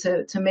communicate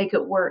to make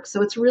it work.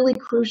 So it's really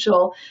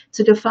crucial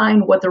to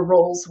define what the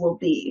roles will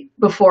be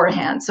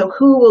beforehand. So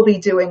who will be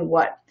doing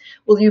what?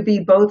 Will you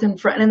be both in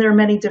front? And there are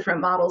many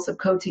different models of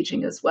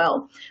co-teaching as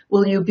well.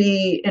 Will you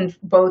be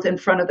both in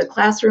front of the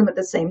classroom at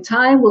the same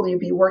time? Will you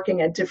be working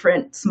at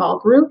different small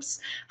groups?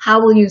 How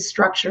will you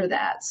structure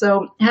that?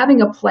 So having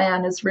a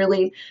plan is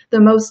really the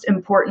most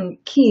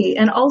important key.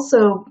 And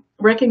also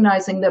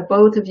recognizing that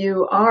both of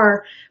you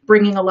are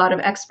bringing a lot of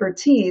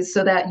expertise,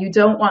 so that you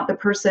don't want the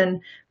person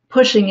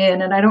pushing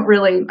in. And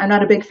I'm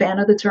not a big fan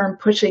of the term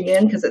pushing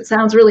in because it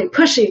sounds really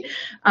pushy.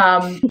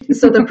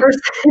 So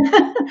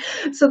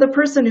the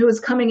person who is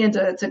coming in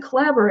to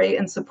collaborate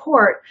and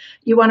support,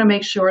 you want to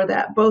make sure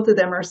that both of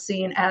them are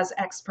seen as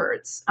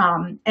experts,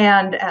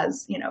 and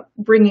as,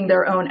 bringing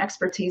their own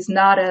expertise,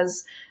 not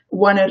as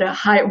one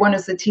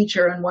is the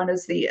teacher and one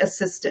is the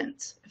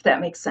assistant, if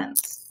that makes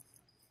sense.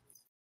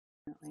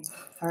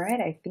 All right,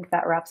 I think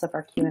that wraps up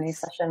our Q&A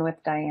session with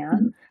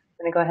Diane.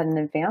 I'm going to go ahead and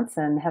advance,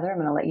 and Heather, I'm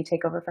going to let you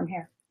take over from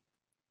here.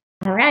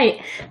 All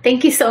right.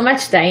 Thank you so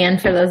much, Diane,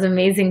 for those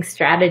amazing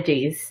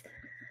strategies.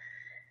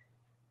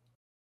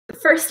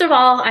 First of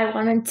all, I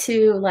wanted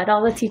to let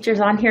all the teachers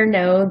on here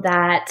know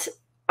that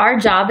our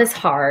job is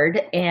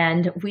hard,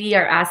 and we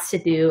are asked to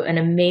do an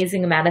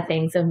amazing amount of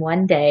things in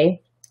one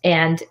day.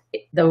 And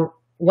the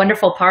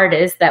wonderful part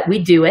is that we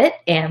do it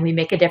and we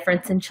make a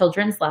difference in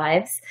children's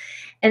lives.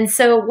 And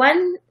so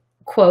one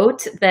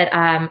quote that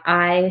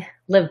I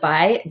live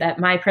by, that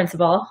my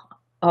principal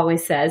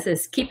always says,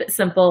 is keep it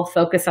simple,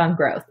 focus on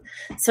growth.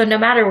 So no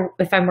matter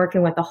if I'm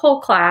working with a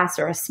whole class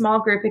or a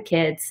small group of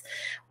kids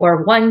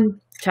or one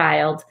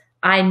child,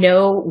 I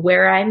know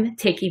where I'm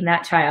taking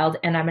that child,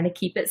 and I'm going to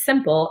keep it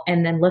simple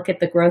and then look at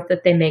the growth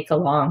that they make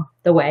along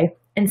the way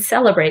and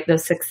celebrate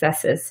those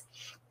successes.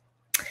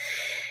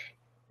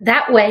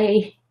 That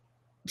way,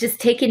 just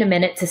taking a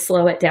minute to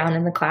slow it down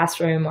in the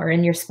classroom or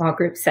in your small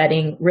group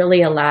setting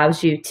really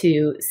allows you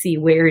to see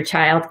where your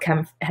child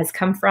has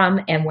come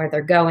from and where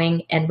they're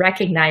going, and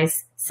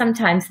recognize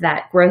sometimes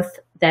that growth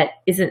that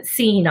isn't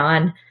seen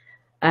on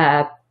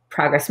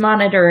progress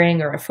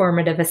monitoring or a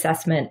formative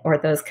assessment or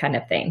those kind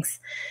of things.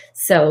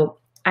 So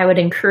I would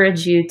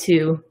encourage you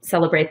to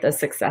celebrate those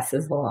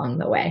successes along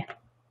the way.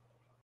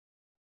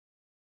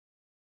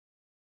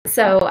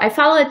 So I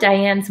followed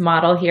Diane's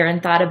model here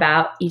and thought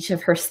about each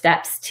of her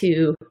steps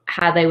to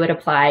how they would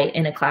apply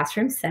in a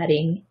classroom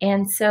setting.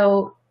 And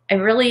so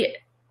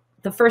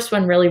the first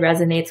one really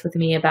resonates with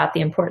me about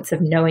the importance of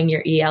knowing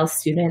your EL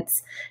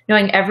students,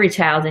 knowing every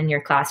child in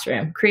your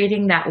classroom,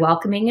 creating that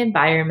welcoming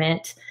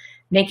environment,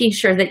 making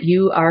sure that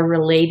you are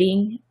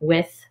relating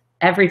with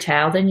every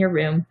child in your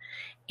room,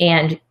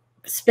 and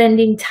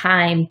spending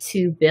time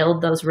to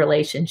build those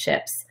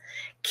relationships.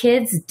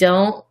 Kids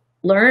don't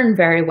learn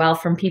very well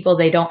from people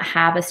they don't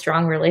have a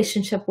strong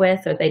relationship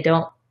with or they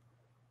don't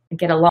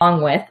get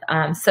along with.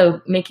 So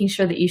making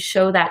sure that you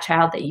show that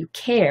child that you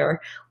care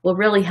will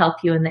really help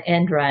you in the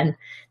end run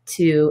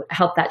to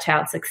help that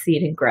child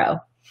succeed and grow.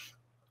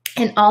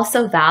 And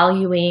also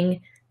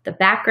valuing the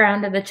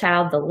background of the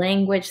child, the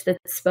language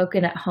that's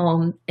spoken at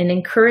home, and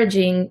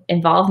encouraging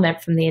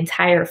involvement from the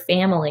entire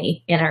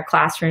family in our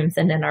classrooms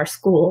and in our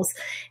schools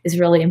is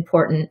really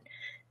important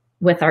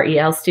with our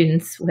EL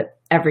students, with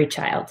every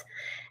child,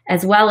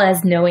 as well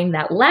as knowing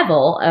that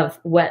level of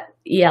what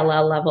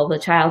ELL level the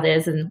child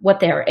is and what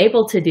they are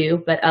able to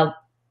do, but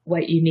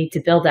what you need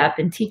to build up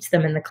and teach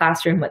them in the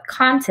classroom with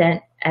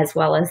content, as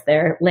well as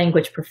their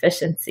language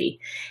proficiency.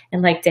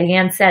 And like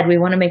Diane said, we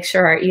want to make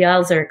sure our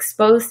ELs are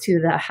exposed to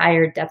the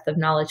higher depth of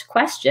knowledge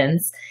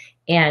questions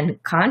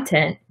and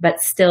content, but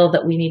still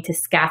that we need to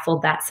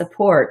scaffold that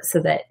support so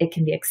that it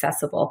can be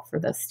accessible for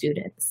those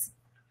students.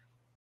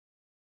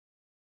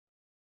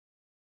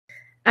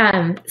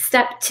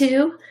 Step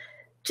 2,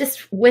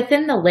 just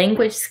within the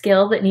language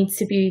skill that needs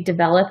to be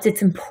developed,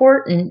 it's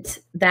important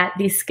that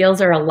these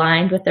skills are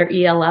aligned with their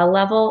ELL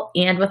level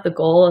and with the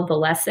goal of the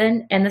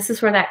lesson. And this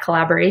is where that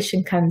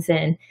collaboration comes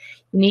in.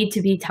 You need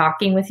to be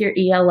talking with your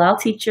ELL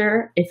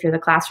teacher if you're the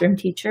classroom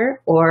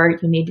teacher, or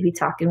you need to be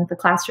talking with the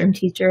classroom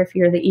teacher if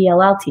you're the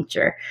ELL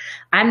teacher.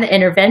 I'm the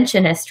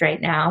interventionist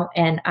right now,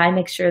 and I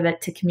make sure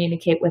that to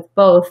communicate with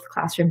both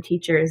classroom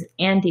teachers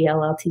and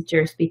ELL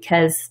teachers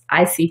because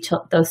I see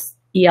those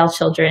EL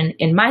children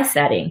in my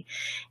setting.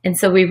 And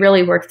so we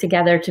really work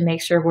together to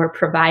make sure we're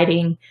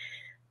providing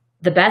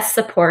the best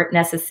support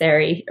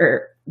necessary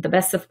or the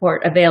best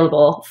support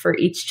available for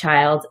each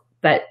child,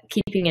 but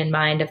keeping in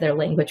mind of their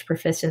language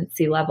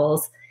proficiency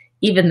levels,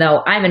 even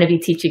though I'm going to be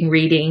teaching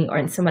reading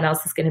or someone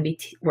else is going to be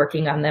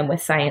working on them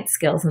with science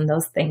skills and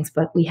those things,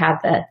 but we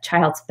have the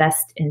child's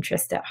best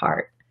interest at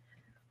heart.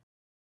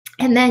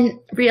 And then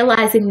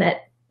realizing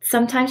that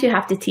sometimes you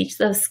have to teach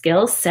those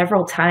skills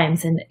several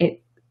times and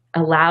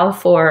allow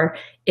for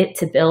it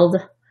to build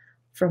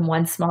from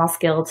one small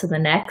skill to the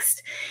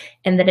next,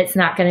 and that it's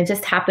not going to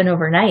just happen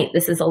overnight.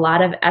 This is a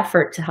lot of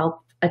effort to help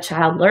a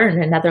child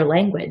learn another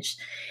language,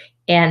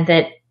 and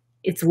that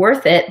it's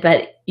worth it,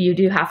 but you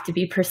do have to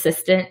be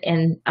persistent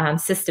and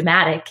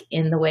systematic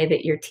in the way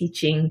that you're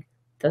teaching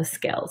those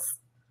skills.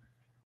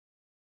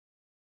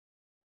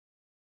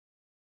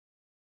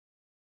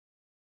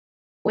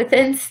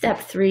 Within step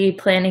 3,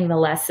 planning the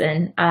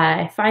lesson,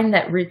 I find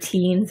that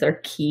routines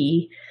are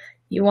key.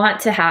 You want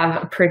to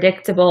have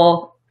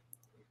predictable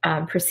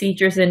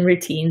procedures and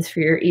routines for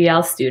your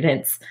EL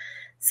students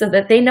so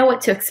that they know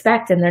what to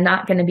expect and they're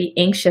not going to be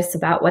anxious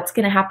about what's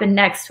going to happen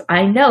next.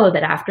 I know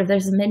that after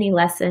there's a mini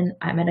lesson,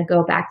 I'm going to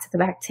go back to the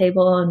back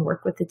table and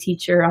work with the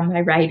teacher on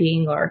my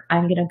writing, or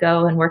I'm going to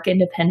go and work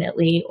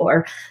independently,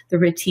 or the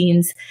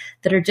routines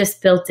that are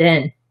just built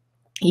in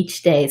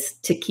each day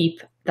to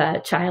keep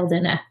the child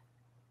in a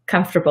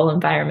comfortable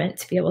environment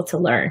to be able to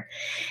learn.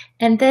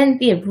 And then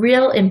the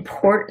real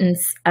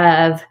importance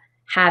of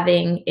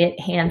having it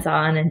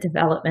hands-on and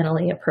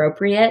developmentally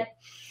appropriate.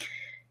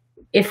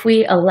 If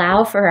we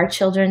allow for our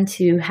children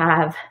to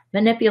have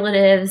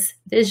manipulatives,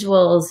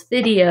 visuals,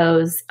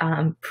 videos,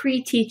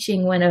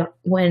 pre-teaching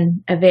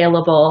when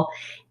available,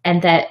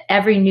 and that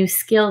every new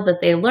skill that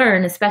they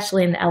learn,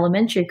 especially in the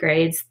elementary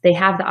grades, they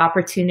have the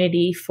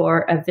opportunity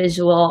for a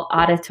visual,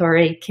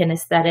 auditory,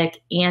 kinesthetic,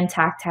 and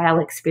tactile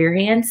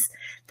experience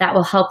that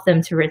will help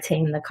them to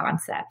retain the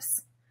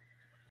concepts.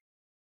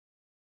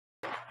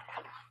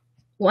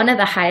 One of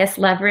the highest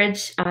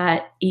leverage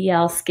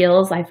EL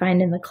skills I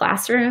find in the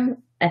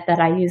classroom that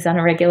I use on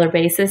a regular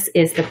basis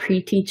is the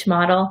pre-teach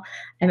model.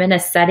 I'm in a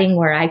setting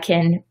where I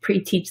can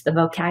pre-teach the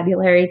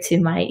vocabulary to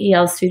my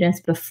EL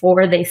students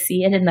before they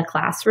see it in the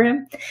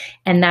classroom.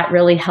 And that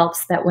really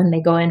helps that when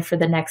they go in for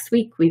the next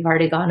week, we've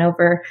already gone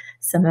over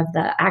some of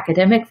the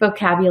academic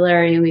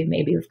vocabulary.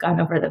 We've gone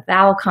over the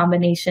vowel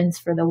combinations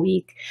for the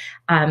week.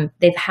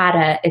 They've had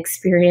an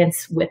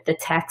experience with the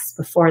text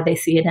before they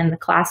see it in the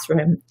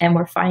classroom. And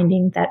we're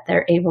finding that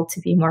they're able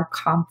to be more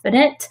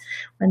confident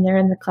when they're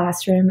in the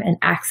classroom and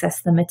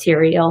access the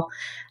material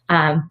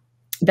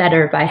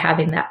better by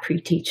having that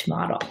pre-teach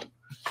model.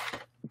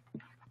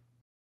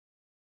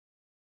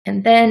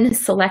 And then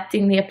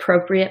selecting the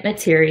appropriate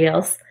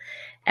materials.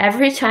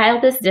 Every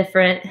child is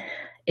different.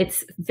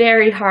 It's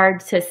very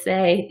hard to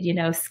say,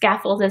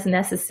 scaffold is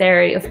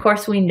necessary. Of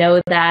course, we know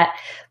that,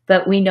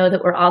 but we know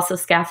that we're also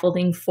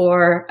scaffolding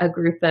for a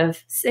group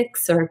of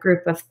 6 or a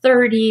group of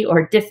 30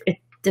 or it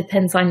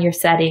depends on your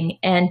setting.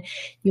 And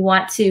you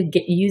want to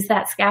use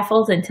that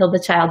scaffold until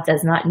the child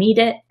does not need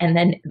it. And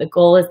then the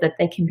goal is that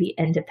they can be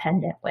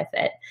independent with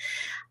it.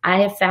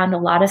 I have found a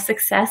lot of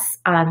success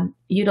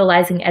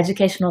utilizing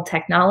educational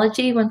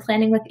technology when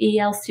planning with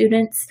EL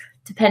students,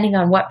 depending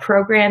on what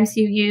programs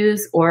you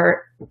use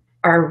or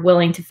are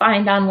willing to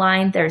find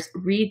online. There's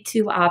read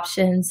to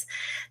options.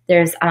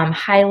 There's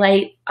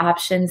highlight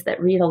options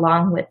that read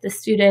along with the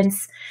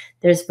students.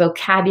 There's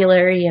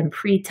vocabulary and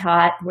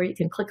pre-taught where you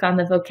can click on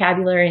the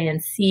vocabulary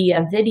and see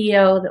a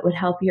video that would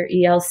help your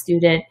EL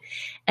student.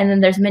 And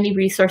then there's many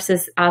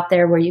resources out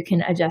there where you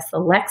can adjust the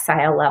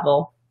Lexile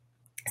level.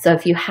 So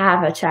if you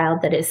have a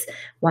child that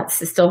wants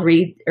to still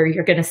read, or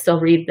you're going to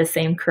still read the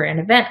same current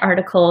event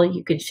article,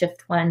 you could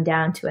shift one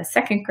down to a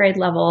 2nd grade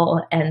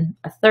level and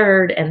a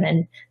 3rd, and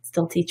then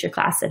still teach your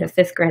class at a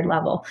 5th grade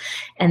level.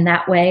 And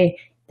that way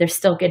they're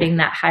still getting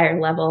that higher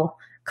level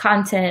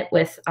content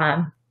with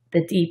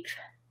the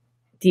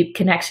deep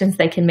connections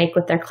they can make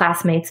with their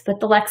classmates, but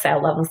the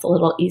Lexile level is a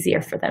little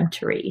easier for them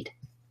to read.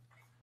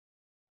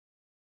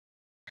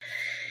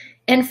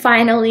 And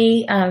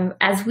finally,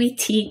 as we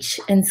teach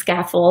and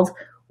scaffold,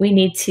 we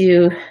need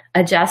to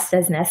adjust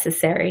as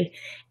necessary.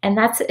 And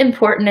that's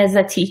important as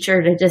a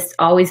teacher to just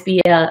always be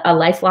a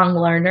lifelong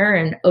learner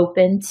and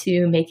open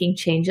to making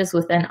changes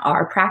within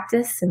our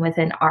practice and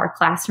within our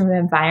classroom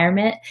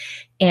environment,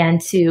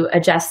 and to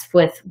adjust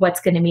with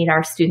what's going to meet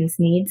our students'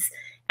 needs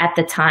at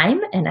the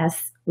time. And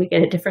as we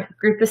get a different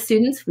group of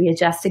students, we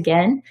adjust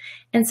again.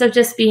 And so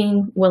just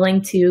being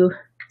willing to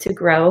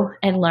grow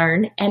and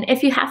learn. And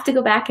if you have to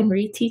go back and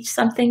reteach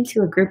something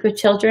to a group of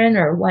children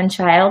or one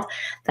child,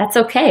 that's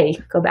okay.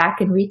 Go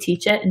back and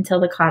reteach it until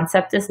the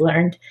concept is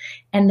learned.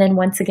 And then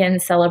once again,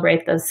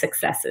 celebrate those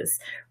successes.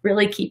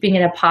 Really keeping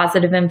it a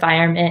positive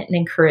environment and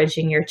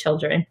encouraging your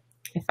children,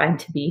 I find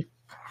to be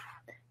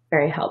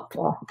very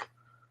helpful.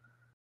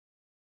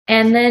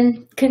 And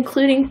then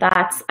concluding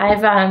thoughts,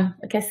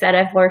 like I said,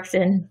 I've worked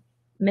in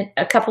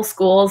a couple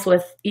schools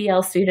with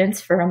EL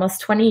students for almost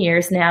 20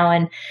 years now.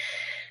 And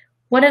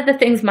one of the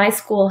things my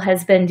school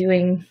has been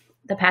doing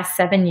the past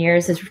 7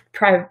 years is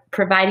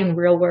providing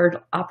real-world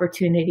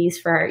opportunities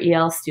for our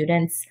EL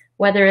students,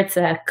 whether it's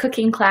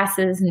cooking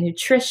classes,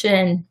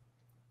 nutrition,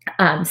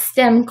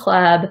 STEM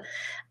club,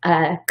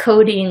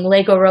 coding,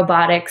 Lego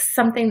robotics,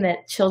 something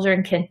that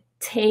children can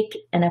take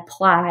and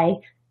apply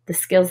the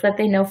skills that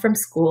they know from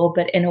school,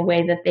 but in a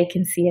way that they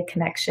can see a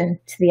connection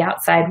to the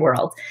outside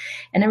world.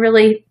 And I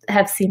really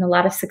have seen a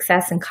lot of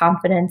success and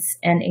confidence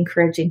and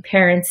encouraging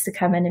parents to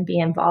come in and be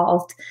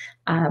involved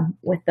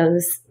with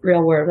those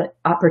real world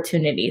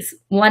opportunities.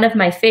 One of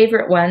my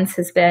favorite ones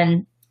has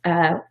been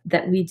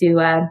that we do,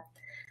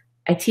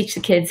 I teach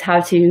the kids how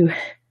to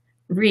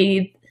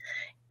read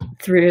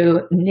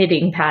through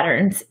knitting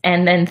patterns.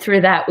 And then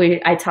through that,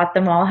 I taught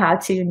them all how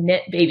to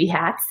knit baby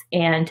hats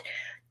and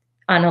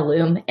on a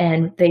loom,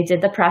 and they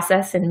did the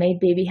process and made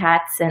baby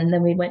hats. And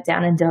then we went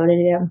down and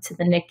donated them to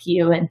the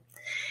NICU. And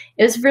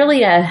it was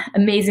really an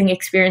amazing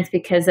experience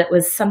because it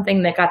was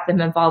something that got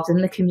them involved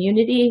in the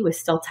community, was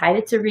still tied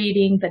it to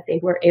reading, but they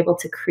were able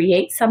to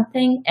create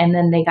something. And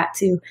then they got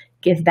to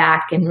give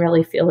back and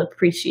really feel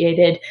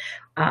appreciated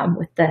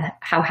with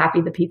how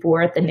happy the people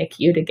were at the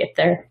NICU to get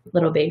their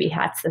little baby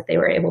hats that they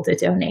were able to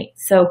donate.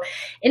 So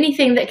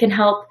anything that can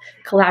help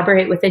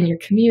collaborate within your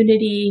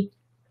community,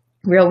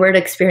 real world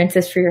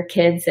experiences for your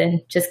kids,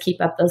 and just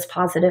keep up those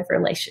positive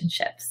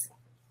relationships.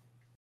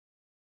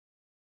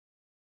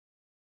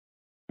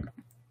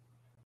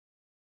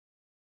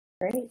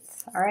 Great.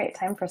 All right,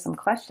 time for some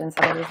questions.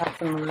 So we have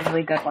some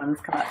really good ones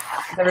come up.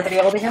 Is everybody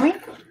able to hear me?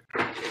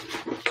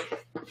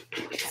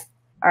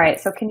 All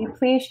right, so can you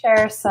please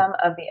share some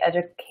of the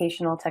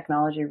educational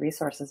technology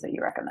resources that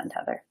you recommend,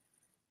 Heather?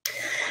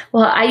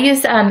 Well, I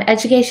use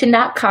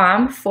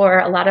Education.com for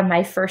a lot of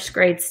my first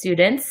grade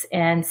students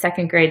and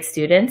second grade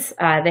students.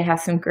 They have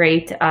some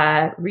great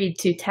read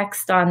to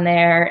text on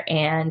there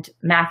and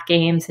math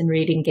games and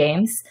reading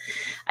games.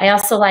 I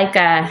also like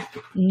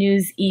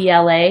News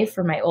ELA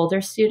for my older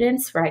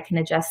students, where I can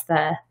adjust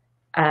the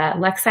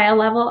Lexile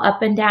level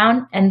up and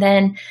down. And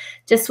then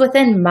just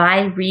within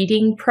my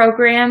reading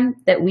program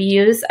that we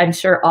use, I'm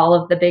sure all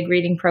of the big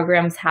reading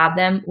programs have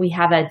them, we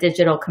have a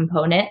digital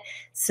component.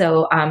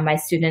 So my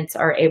students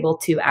are able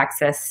to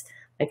access,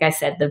 like I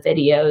said, the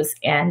videos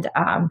and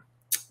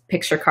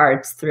picture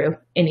cards through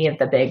any of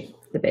the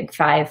big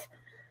five.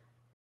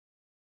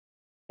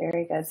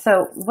 Very good.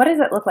 So what does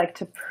it look like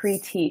to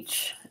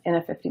pre-teach in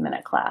a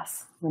 50-minute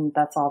class when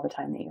that's all the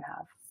time that you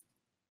have?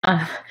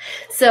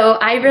 So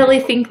I really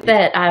think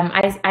that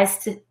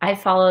I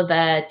follow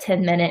the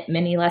 10-minute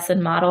mini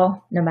lesson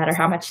model, no matter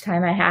how much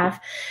time I have.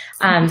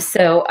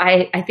 So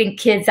I think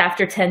kids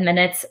after 10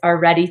 minutes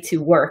are ready to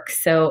work.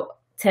 So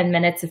 10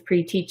 minutes of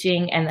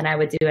pre-teaching, and then I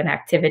would do an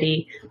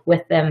activity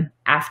with them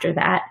after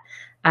that.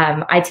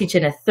 I teach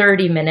in a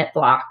 30-minute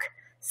block.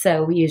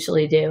 So we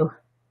usually do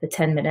the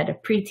 10-minute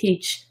of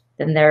pre-teach,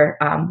 then they're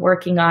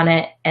working on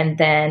it, and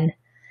then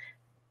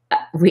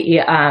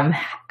we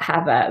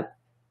have a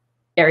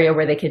area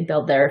where they can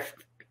build their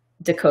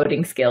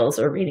decoding skills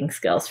or reading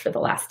skills for the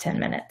last 10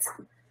 minutes.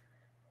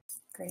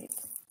 Great.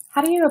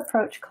 How do you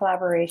approach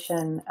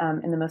collaboration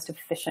in the most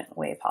efficient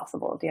way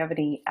possible? Do you have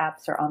any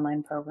apps or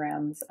online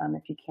programs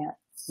if you can't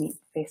meet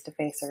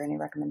face-to-face, or any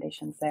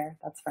recommendations there?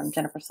 That's from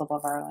Jennifer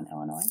Silva-Varro in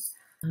Illinois.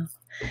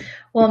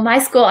 Well, my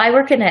school, I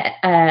work in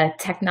a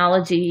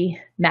technology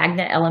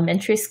magnet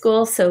elementary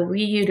school, so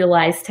we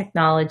utilize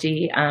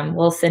technology.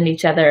 We'll send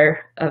each other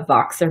a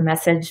Voxer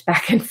message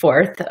back and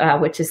forth,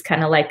 which is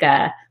kind of like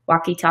a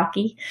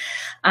walkie-talkie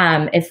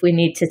if we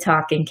need to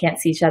talk and can't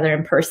see each other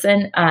in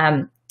person,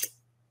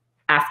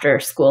 after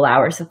school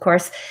hours, of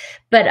course.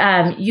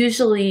 But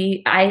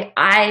usually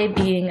I,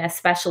 being a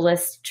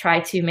specialist,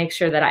 try to make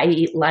sure that I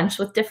eat lunch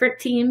with different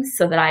teams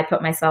so that I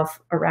put myself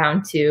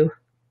around to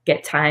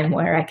get time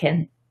where I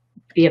can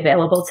be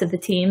available to the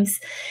teams.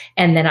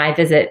 And then I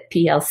visit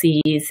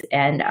PLCs,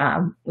 and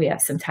we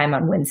have some time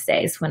on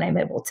Wednesdays when I'm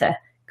able to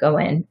go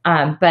in.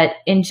 But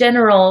in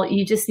general,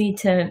 you just need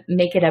to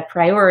make it a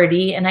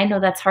priority. And I know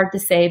that's hard to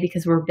say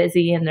because we're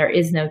busy and there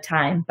is no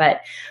time.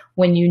 But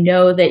when you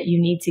know that you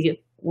need to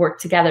work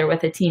together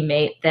with a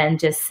teammate, then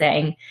just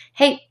saying,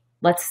 hey,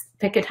 let's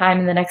pick a time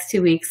in the next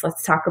 2 weeks.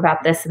 Let's talk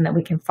about this. And then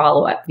we can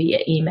follow up via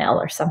email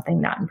or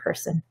something, not in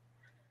person.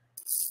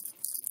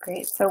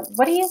 Great. So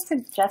what do you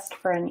suggest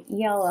for an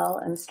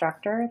ELL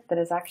instructor that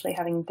is actually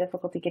having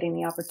difficulty getting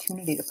the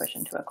opportunity to push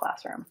into a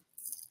classroom?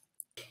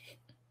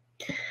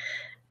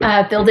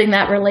 Building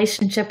that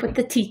relationship with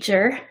the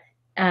teacher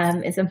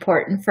is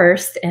important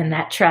first, and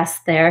that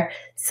trust there,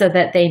 so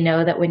that they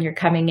know that when you're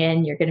coming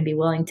in, you're going to be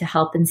willing to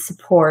help and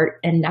support,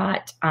 and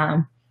not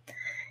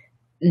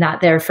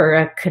there for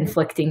a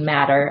conflicting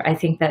matter. I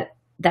think that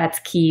that's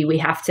key. We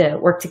have to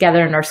work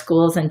together in our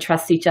schools and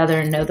trust each other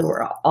and know that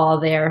we're all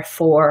there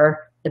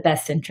for the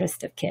best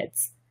interest of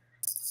kids.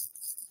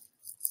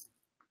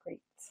 Great.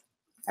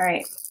 All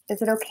right.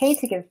 Is it okay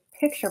to give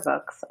picture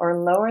books or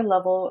lower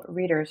level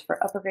readers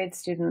for upper grade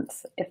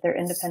students if their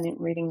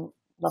independent reading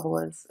level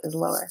is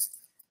lower?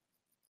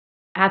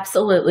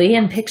 Absolutely.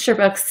 And picture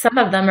books, some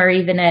of them are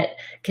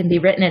can be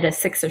written at a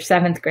 6th or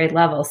 7th grade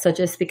level. So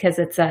just because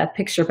it's a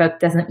picture book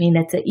doesn't mean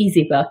it's an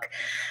easy book.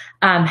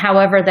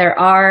 However, there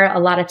are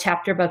a lot of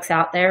chapter books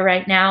out there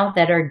right now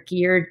that are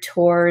geared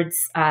towards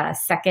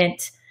second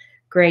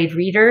grade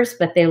readers,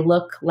 but they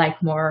look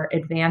like more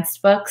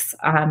advanced books.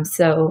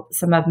 So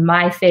some of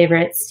my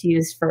favorites to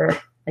use for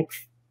like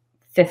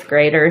fifth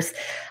graders.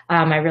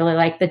 I really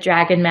like the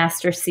Dragon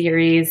Master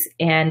series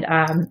and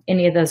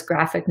any of those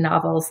graphic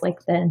novels like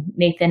the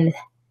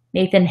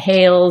Nathan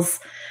Hale's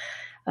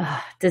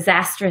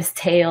Disastrous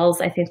Tales,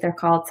 I think they're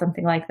called,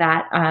 something like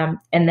that.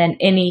 And then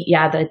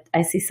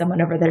I see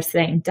someone over there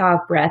saying Dog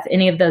Breath,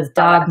 any of those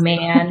Dog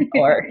Man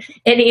or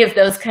any of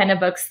those kind of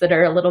books that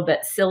are a little bit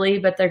silly,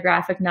 but they're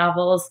graphic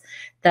novels.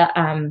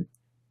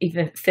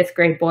 Even fifth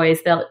grade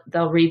boys,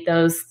 they'll read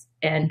those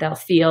and they'll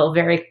feel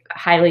very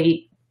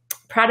highly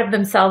proud of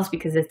themselves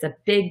because it's a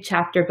big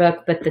chapter book,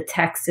 but the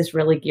text is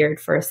really geared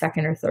for a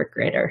second or third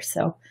grader.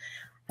 So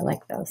I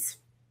like those.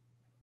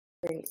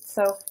 Great.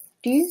 So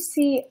do you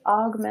see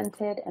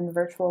augmented and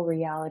virtual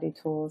reality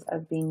tools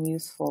as being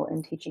useful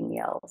in teaching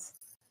ELs?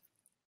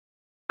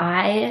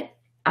 I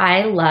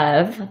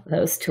love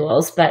those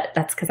tools, but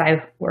that's because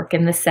I work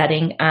in the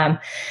setting.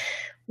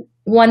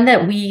 One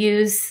that we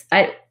use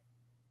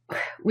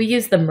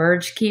the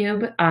Merge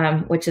Cube,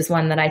 which is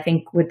one that I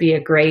think would be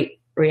a great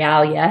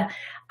realia.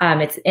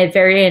 It's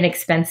very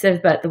inexpensive,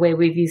 but the way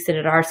we've used it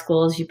at our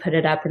schools, you put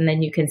it up and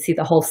then you can see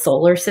the whole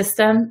solar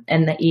system,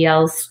 and the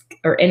ELs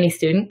or any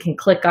student can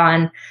click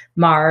on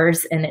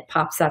Mars and it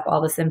pops up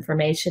all this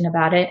information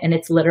about it. And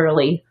it's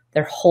literally,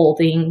 they're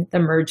holding the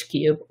Merge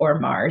Cube or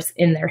Mars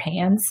in their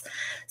hands.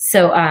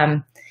 So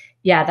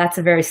that's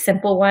a very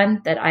simple one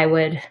that I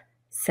would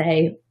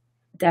say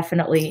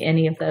definitely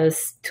any of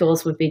those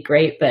tools would be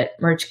great, but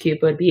Merge Cube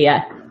would be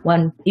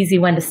one easy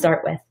one to start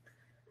with.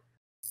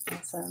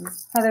 Awesome.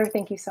 Heather,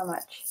 thank you so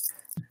much.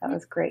 That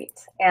was great.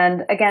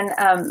 And again,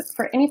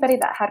 for anybody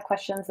that had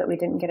questions that we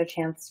didn't get a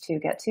chance to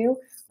get to,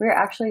 we're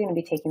actually going to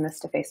be taking this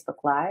to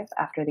Facebook Live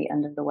after the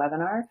end of the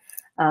webinar,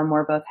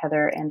 where both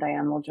Heather and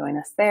Diane will join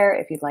us there.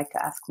 If you'd like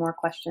to ask more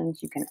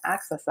questions, you can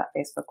access that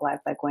Facebook Live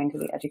by going to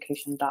the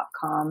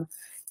Education.com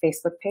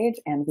Facebook page,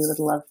 and we would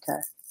love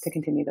to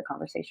continue the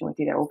conversation with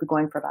you there. We'll be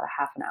going for about a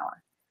half an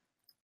hour.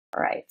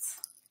 All right.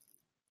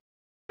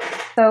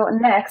 So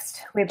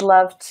next, we'd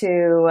love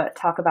to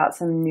talk about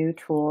some new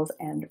tools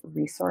and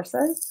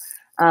resources.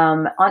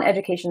 On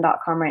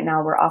Education.com right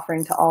now, we're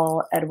offering to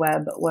all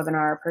EdWeb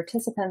webinar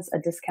participants a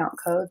discount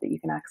code that you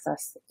can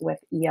access with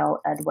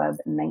EL EdWeb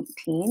 19.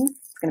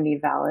 It's going to be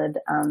valid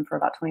for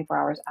about 24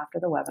 hours after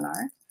the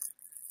webinar.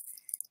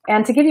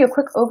 And to give you a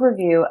quick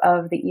overview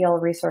of the EL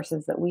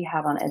resources that we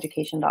have on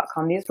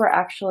Education.com, these were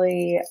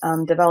actually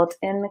developed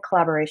in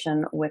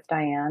collaboration with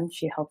Diane.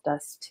 She helped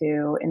us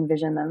to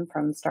envision them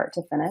from start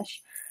to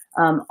finish.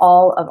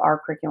 All of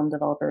our curriculum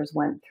developers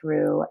went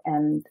through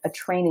a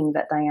training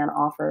that Diane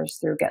offers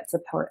through Get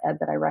Support Ed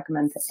that I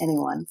recommend to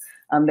anyone.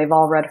 They've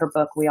all read her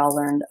book. We all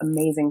learned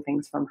amazing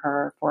things from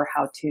her for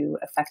how to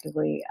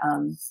effectively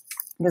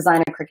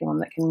design a curriculum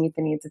that can meet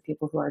the needs of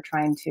people who are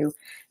trying to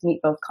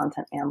meet both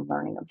content and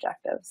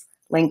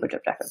language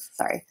objectives,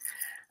 sorry.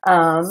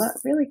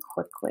 Really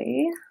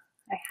quickly,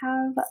 I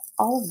have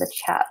all of the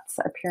chats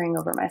appearing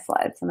over my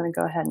slides. I'm going to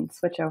go ahead and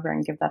switch over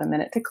and give that a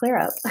minute to clear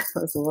up. It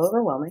was a little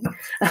overwhelming.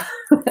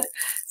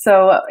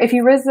 So if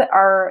you visit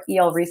our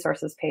EL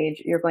resources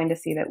page, you're going to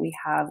see that we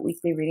have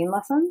weekly reading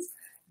lessons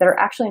that are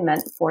actually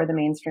meant for the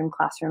mainstream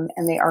classroom,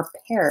 and they are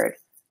paired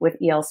with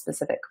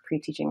EL-specific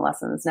pre-teaching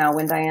lessons. Now,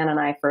 when Diane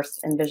and I first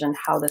envisioned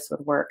how this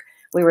would work,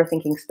 we were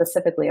thinking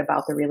specifically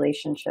about the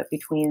relationship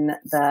between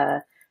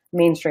the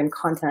mainstream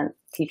content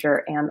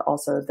teacher and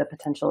also the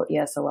potential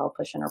ESOL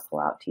push-in or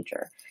pull-out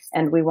teacher.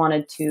 And we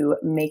wanted to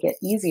make it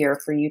easier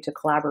for you to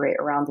collaborate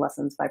around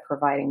lessons by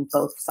providing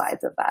both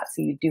sides of that.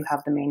 So you do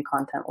have the main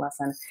content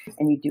lesson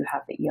and you do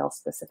have the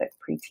EL-specific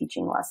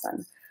pre-teaching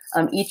lesson.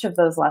 Each of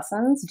those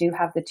lessons do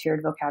have the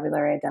tiered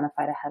vocabulary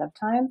identified ahead of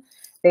time.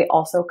 They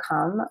also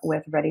come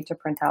with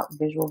ready-to-print out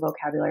visual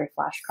vocabulary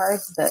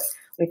flashcards that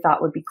we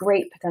thought would be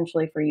great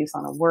potentially for use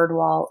on a word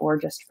wall or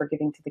just for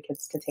giving to the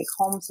kids to take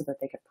home so that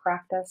they could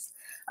practice.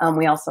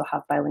 We also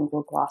have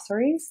bilingual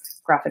glossaries,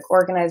 graphic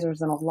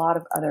organizers, and a lot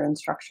of other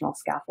instructional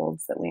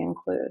scaffolds that we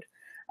include.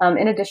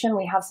 In addition,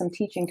 we have some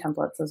teaching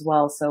templates as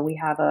well. So we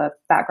have a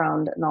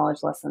background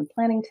knowledge lesson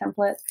planning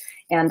template,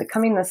 and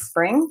coming this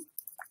spring,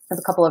 there's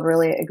a couple of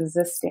really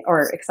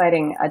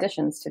exciting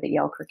additions to the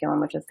EL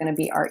curriculum, which is going to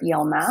be our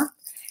EL Math.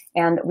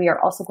 And we are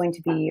also going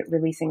to be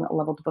releasing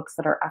leveled books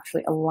that are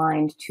actually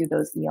aligned to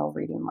those EL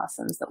reading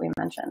lessons that we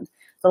mentioned.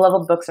 The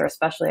leveled books are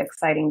especially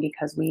exciting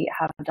because we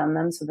have done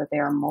them so that they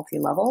are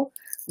multi-level.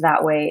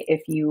 That way,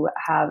 if you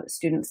have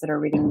students that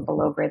are reading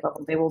below grade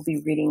level, they will be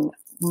reading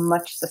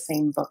much the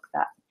same book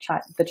that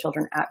the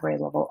children at grade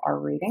level are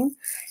reading.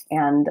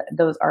 And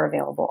those are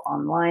available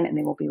online, and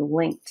they will be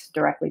linked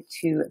directly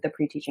to the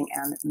pre-teaching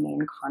and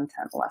main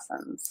content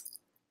lessons.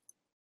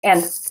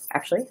 And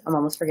actually, I'm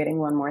almost forgetting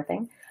one more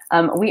thing.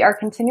 We are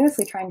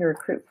continuously trying to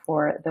recruit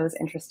for those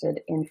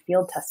interested in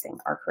field testing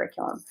our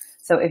curriculum.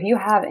 So if you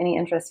have any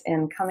interest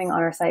in coming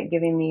on our site,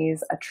 giving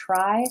these a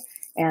try,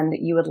 and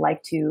you would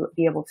like to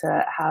be able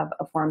to have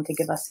a forum to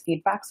give us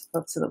feedback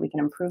so that we can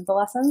improve the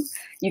lessons,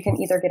 you can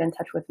either get in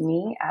touch with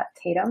me at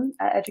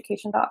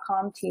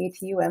Tatum@Education.com,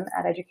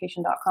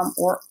 TATUM@Education.com,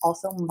 or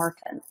also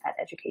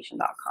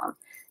Martin@Education.com.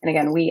 And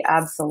again, we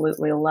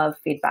absolutely love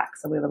feedback,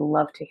 so we would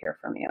love to hear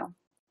from you.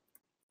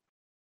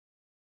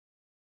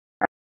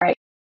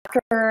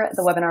 after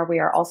the webinar, we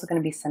are also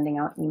going to be sending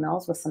out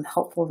emails with some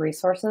helpful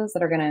resources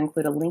that are going to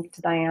include a link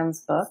to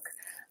Diane's book,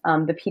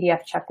 the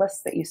PDF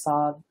checklist that you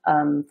saw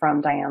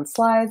from Diane's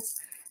slides,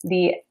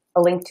 a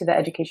link to the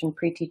Education.com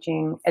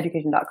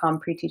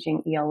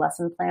pre-teaching EL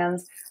lesson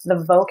plans, the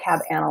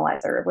vocab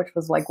analyzer, which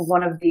was like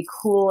one of the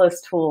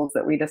coolest tools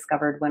that we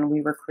discovered when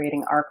we were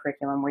creating our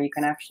curriculum, where you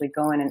can actually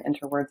go in and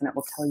enter words and it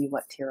will tell you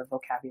what tier of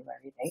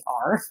vocabulary they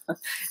are.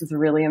 It's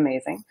really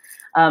amazing.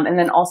 And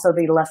then also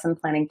the lesson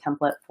planning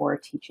template for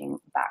teaching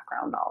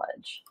background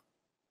knowledge.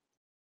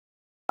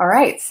 All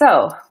right,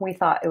 so we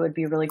thought it would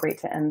be really great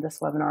to end this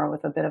webinar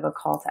with a bit of a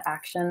call to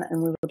action,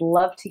 and we would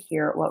love to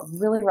hear what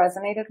really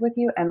resonated with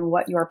you and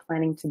what you are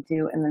planning to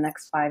do in the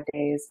next 5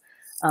 days,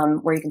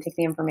 where you can take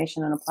the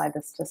information and apply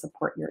this to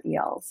support your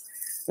ELs.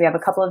 We have a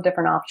couple of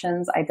different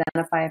options.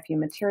 Identify a few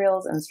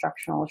materials,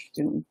 instructional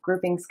student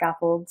grouping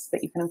scaffolds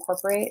that you can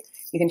incorporate.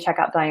 You can check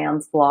out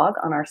Diane's blog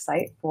on our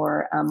site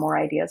for more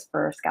ideas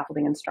for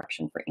scaffolding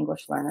instruction for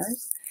English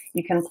learners.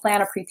 You can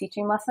plan a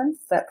pre-teaching lesson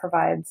that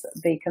provides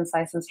the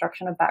concise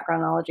instruction of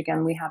background knowledge.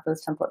 Again, we have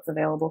those templates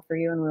available for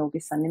you and we will be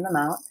sending them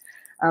out.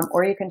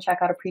 Or you can check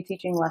out a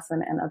pre-teaching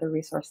lesson and other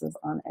resources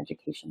on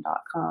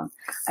Education.com.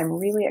 I'm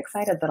really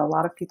excited that a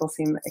lot of people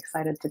seem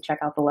excited to check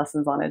out the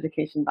lessons on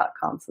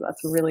Education.com, so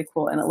that's really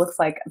cool. And it looks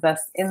like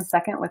this in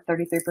second with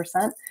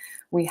 33%,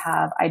 we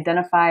have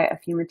identify a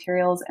few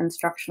materials,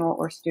 instructional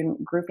or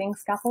student grouping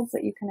scaffolds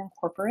that you can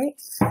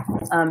incorporate.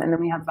 And then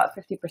we have about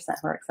 50%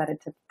 who are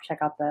excited to check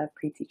out the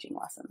pre-teaching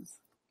lessons.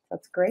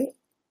 That's great.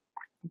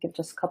 I'll give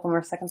just a couple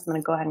more seconds. I'm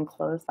going to go ahead and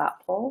close that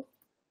poll.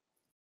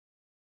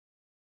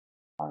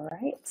 All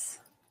right.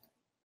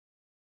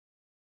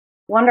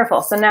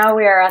 Wonderful. So now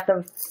we are at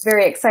the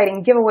very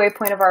exciting giveaway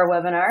point of our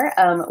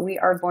webinar. We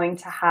are going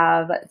to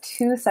have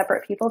 2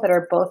 separate people that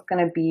are both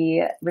going to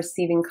be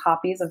receiving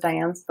copies of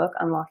Diane's book,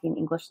 Unlocking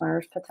English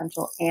Learners'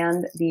 Potential,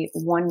 and the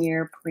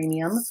 1-year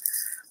premium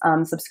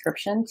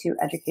subscription to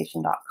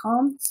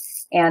Education.com.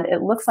 And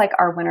it looks like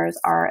our winners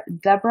are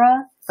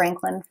Deborah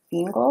Franklin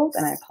Feingold,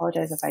 and I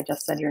apologize if I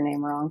just said your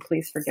name wrong,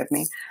 please forgive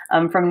me,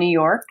 from New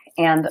York,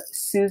 and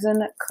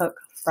Susan Cook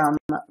from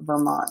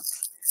Vermont.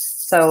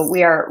 So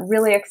we are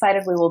really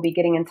excited. We will be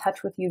getting in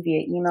touch with you via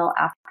email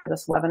after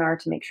this webinar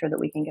to make sure that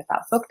we can get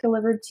that book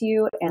delivered to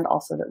you, and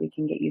also that we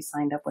can get you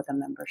signed up with a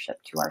membership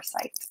to our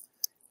site.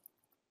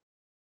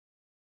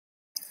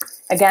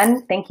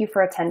 Again, thank you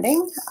for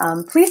attending.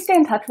 Please stay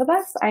in touch with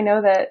us. I know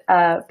that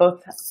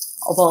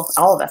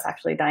all of us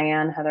actually,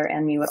 Diane, Heather,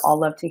 and me would all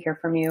love to hear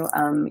from you.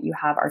 You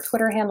have our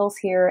Twitter handles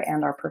here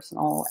and our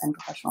personal and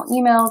professional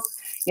emails.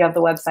 You have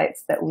the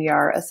websites that we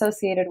are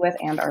associated with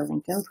and our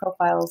LinkedIn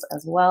profiles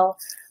as well.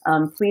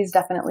 Please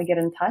definitely get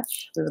in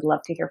touch. We would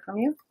love to hear from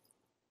you.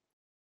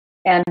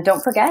 And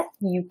don't forget,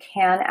 you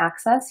can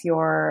access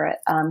your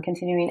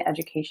continuing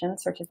education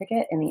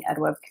certificate in the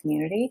EdWeb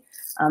community.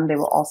 They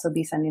will also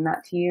be sending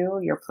that to you,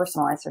 your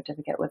personalized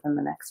certificate, within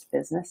the next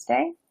business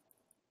day.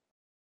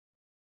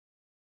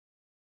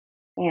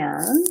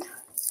 And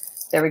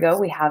there we go.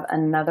 We have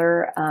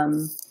another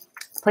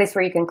place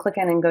where you can click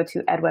in and go to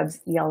EdWeb's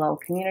ELL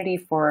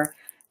community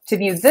to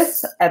view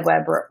this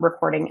EdWeb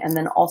recording, and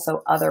then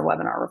also other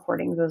webinar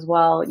recordings as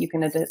well. You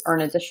can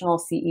earn additional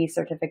CE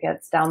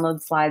certificates,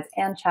 download slides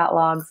and chat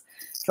logs,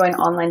 join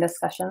online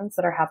discussions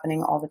that are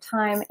happening all the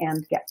time,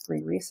 and get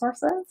free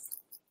resources.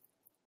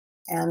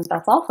 And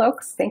that's all,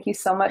 folks. Thank you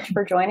so much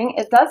for joining.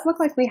 It does look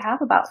like we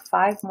have about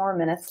 5 more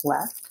minutes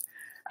left.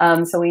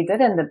 So we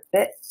did end a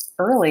bit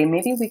early.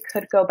 Maybe we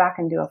could go back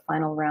and do a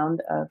final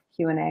round of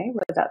Q&A.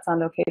 Would that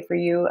sound okay for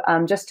you?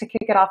 Just to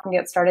kick it off and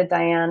get started,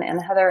 Diane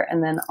and Heather,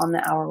 and then on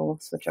the hour, we'll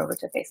switch over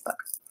to Facebook.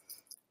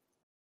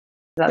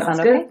 Does that sound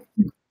okay?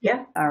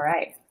 Yeah. All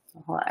right.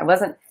 Hold on. I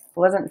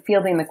wasn't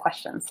fielding the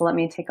questions, so let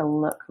me take a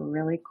look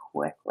really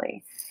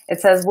quickly. It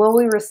says, will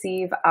we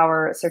receive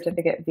our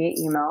certificate via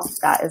email?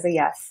 That is a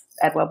yes.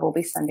 EdWeb will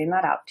be sending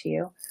that out to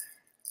you.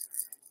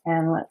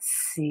 And let's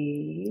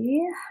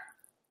see.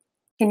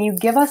 Can you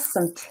give us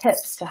some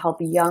tips to help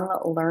young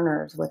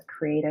learners with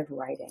creative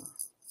writing?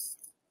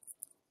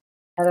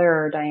 Heather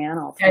or Diane,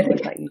 I'll tell you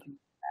what you can do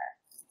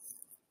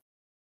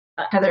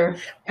there. Heather,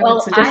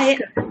 well,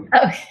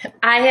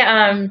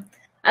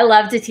 I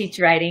love to teach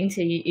writing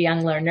to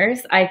young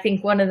learners. I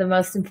think one of the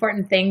most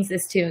important things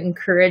is to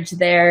encourage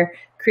their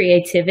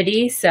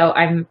creativity. So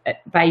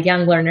by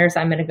young learners,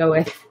 I'm going to go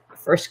with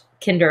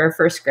kinder or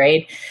first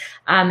grade,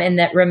 and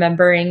that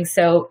remembering.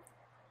 So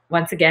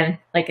once again,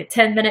 like a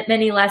 10-minute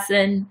mini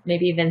lesson,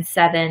 maybe even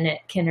 7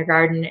 at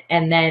kindergarten,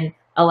 and then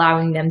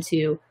allowing them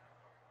to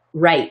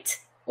write,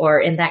 or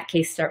in that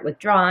case, start with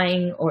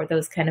drawing or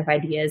those kind of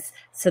ideas,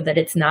 so that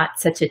it's not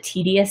such a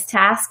tedious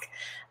task.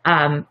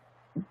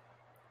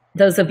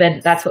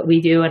 That's what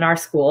we do in our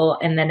school.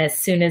 And then as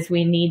soon as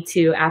we need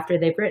to, after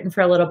they've written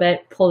for a little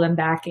bit, pull them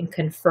back and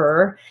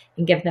confer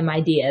and give them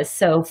ideas.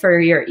 So for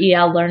your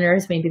EL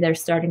learners, maybe they're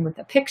starting with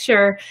a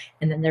picture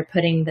and then they're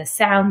putting the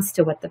sounds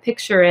to what the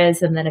picture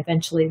is. And then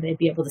eventually they'd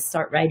be able to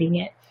start writing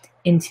it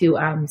into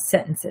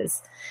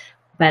sentences.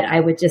 But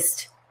I would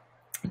just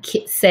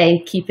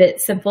keep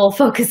it simple,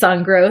 focus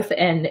on growth,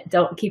 and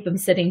don't keep them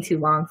sitting too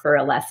long for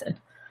a lesson.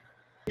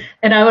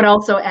 And I would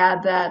also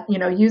add that,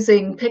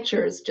 using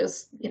pictures,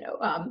 just,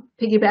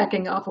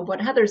 piggybacking off of what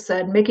Heather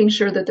said, making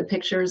sure that the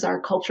pictures are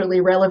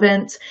culturally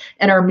relevant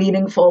and are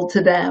meaningful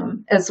to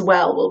them as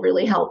well will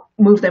really help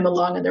move them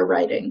along in their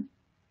writing.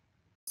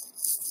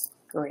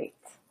 Great.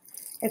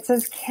 It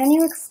says, can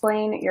you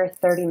explain your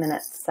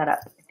 30-minute setup?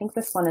 I think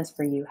this one is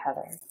for you,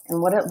 Heather.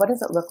 And what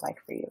does it look like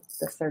for you,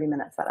 this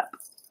 30-minute setup?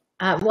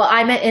 Well,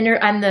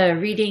 I'm the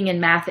reading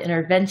and math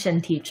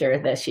intervention teacher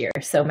this year.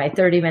 So my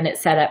 30-minute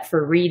setup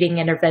for reading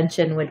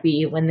intervention would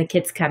be when the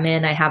kids come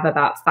in, I have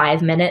about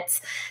 5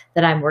 minutes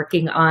that I'm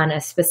working on a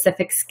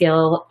specific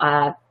skill,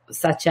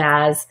 such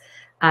as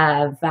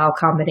vowel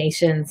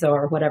combinations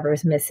or whatever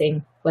is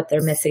missing, what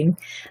they're missing.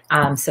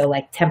 So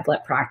like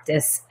template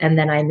practice. And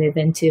then I move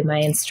into my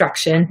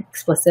instruction,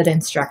 explicit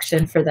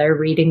instruction for their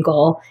reading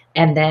goal.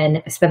 And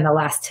then spend the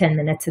last 10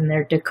 minutes in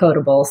their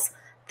decodables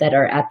that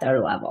are at their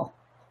level.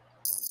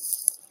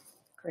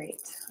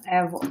 Great. I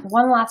have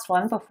one last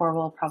one before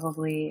we'll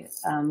probably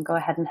go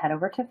ahead and head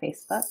over to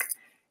Facebook.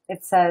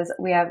 It says,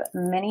 we have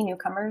many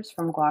newcomers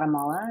from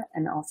Guatemala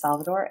and El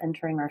Salvador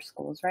entering our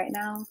schools right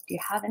now. Do you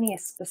have any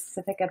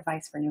specific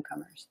advice for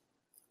newcomers?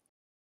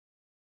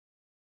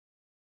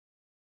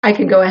 I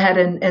can go ahead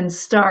and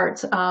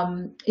start.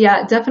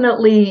 Yeah,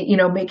 definitely,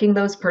 making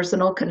those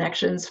personal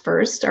connections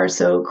first are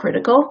so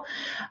critical.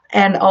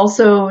 And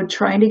also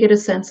trying to get a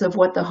sense of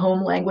what the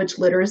home language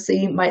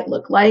literacy might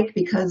look like,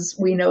 because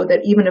we know that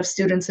even if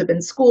students have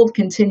been schooled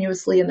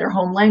continuously in their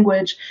home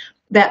language,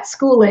 that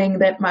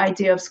my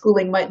idea of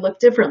schooling might look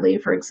differently,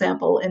 for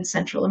example, in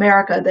Central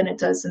America than it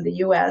does in the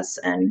US.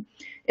 And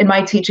in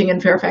my teaching in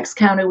Fairfax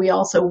County, we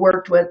also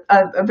worked with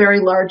a very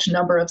large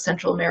number of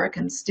Central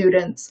American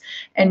students,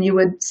 and you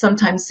would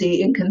sometimes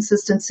see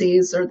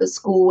inconsistencies, or the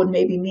school would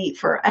maybe meet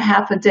for a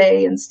half a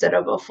day instead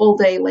of a full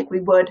day like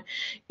we would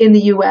in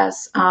the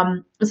US.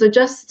 So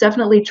just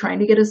definitely trying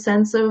to get a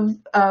sense of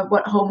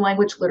what home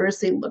language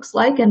literacy looks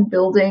like and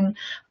building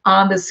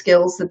on the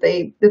skills that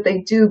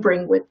they do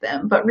bring with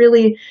them, but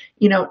really,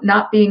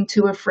 not being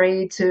too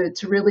afraid to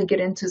really get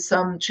into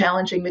some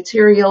challenging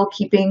material,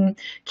 keeping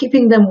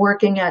them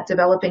working at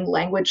developing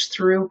language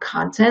through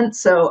content.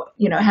 So,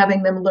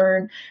 having them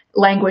learn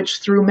language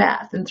through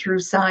math and through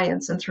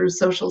science and through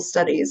social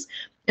studies,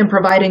 and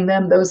providing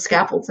them those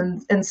scaffolds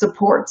and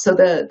support so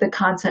the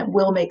content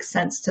will make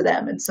sense to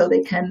them, and so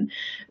they can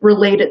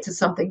relate it to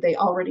something they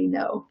already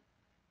know.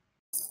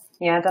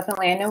 Yeah,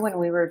 definitely. I know when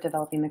we were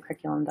developing the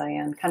curriculum,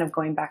 Diane, kind of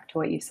going back to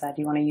what you said,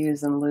 you want to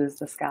use and lose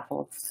the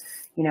scaffolds.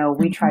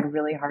 We tried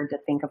really hard to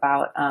think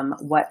about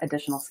what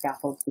additional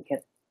scaffolds we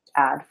could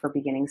add for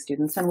beginning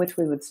students and which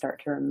we would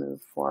start to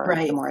remove for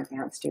the more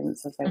advanced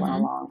students as they went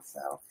along.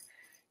 So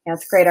yeah,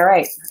 that's great. All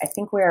right. I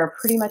think we are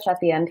pretty much at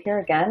the end here.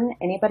 Again,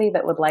 anybody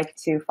that would like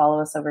to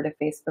follow us over to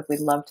Facebook, we'd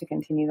love to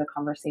continue the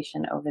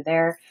conversation over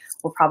there.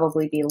 We'll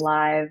probably be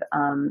live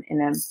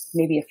in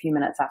maybe a few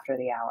minutes after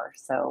the hour.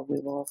 So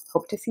we will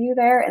hope to see you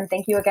there. And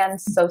thank you again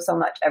so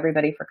much,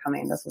 everybody, for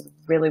coming. This was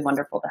really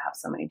wonderful to have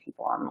so many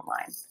people on the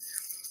line.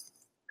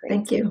 Great.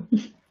 Thank you.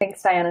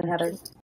 Thanks, Diane and Heather.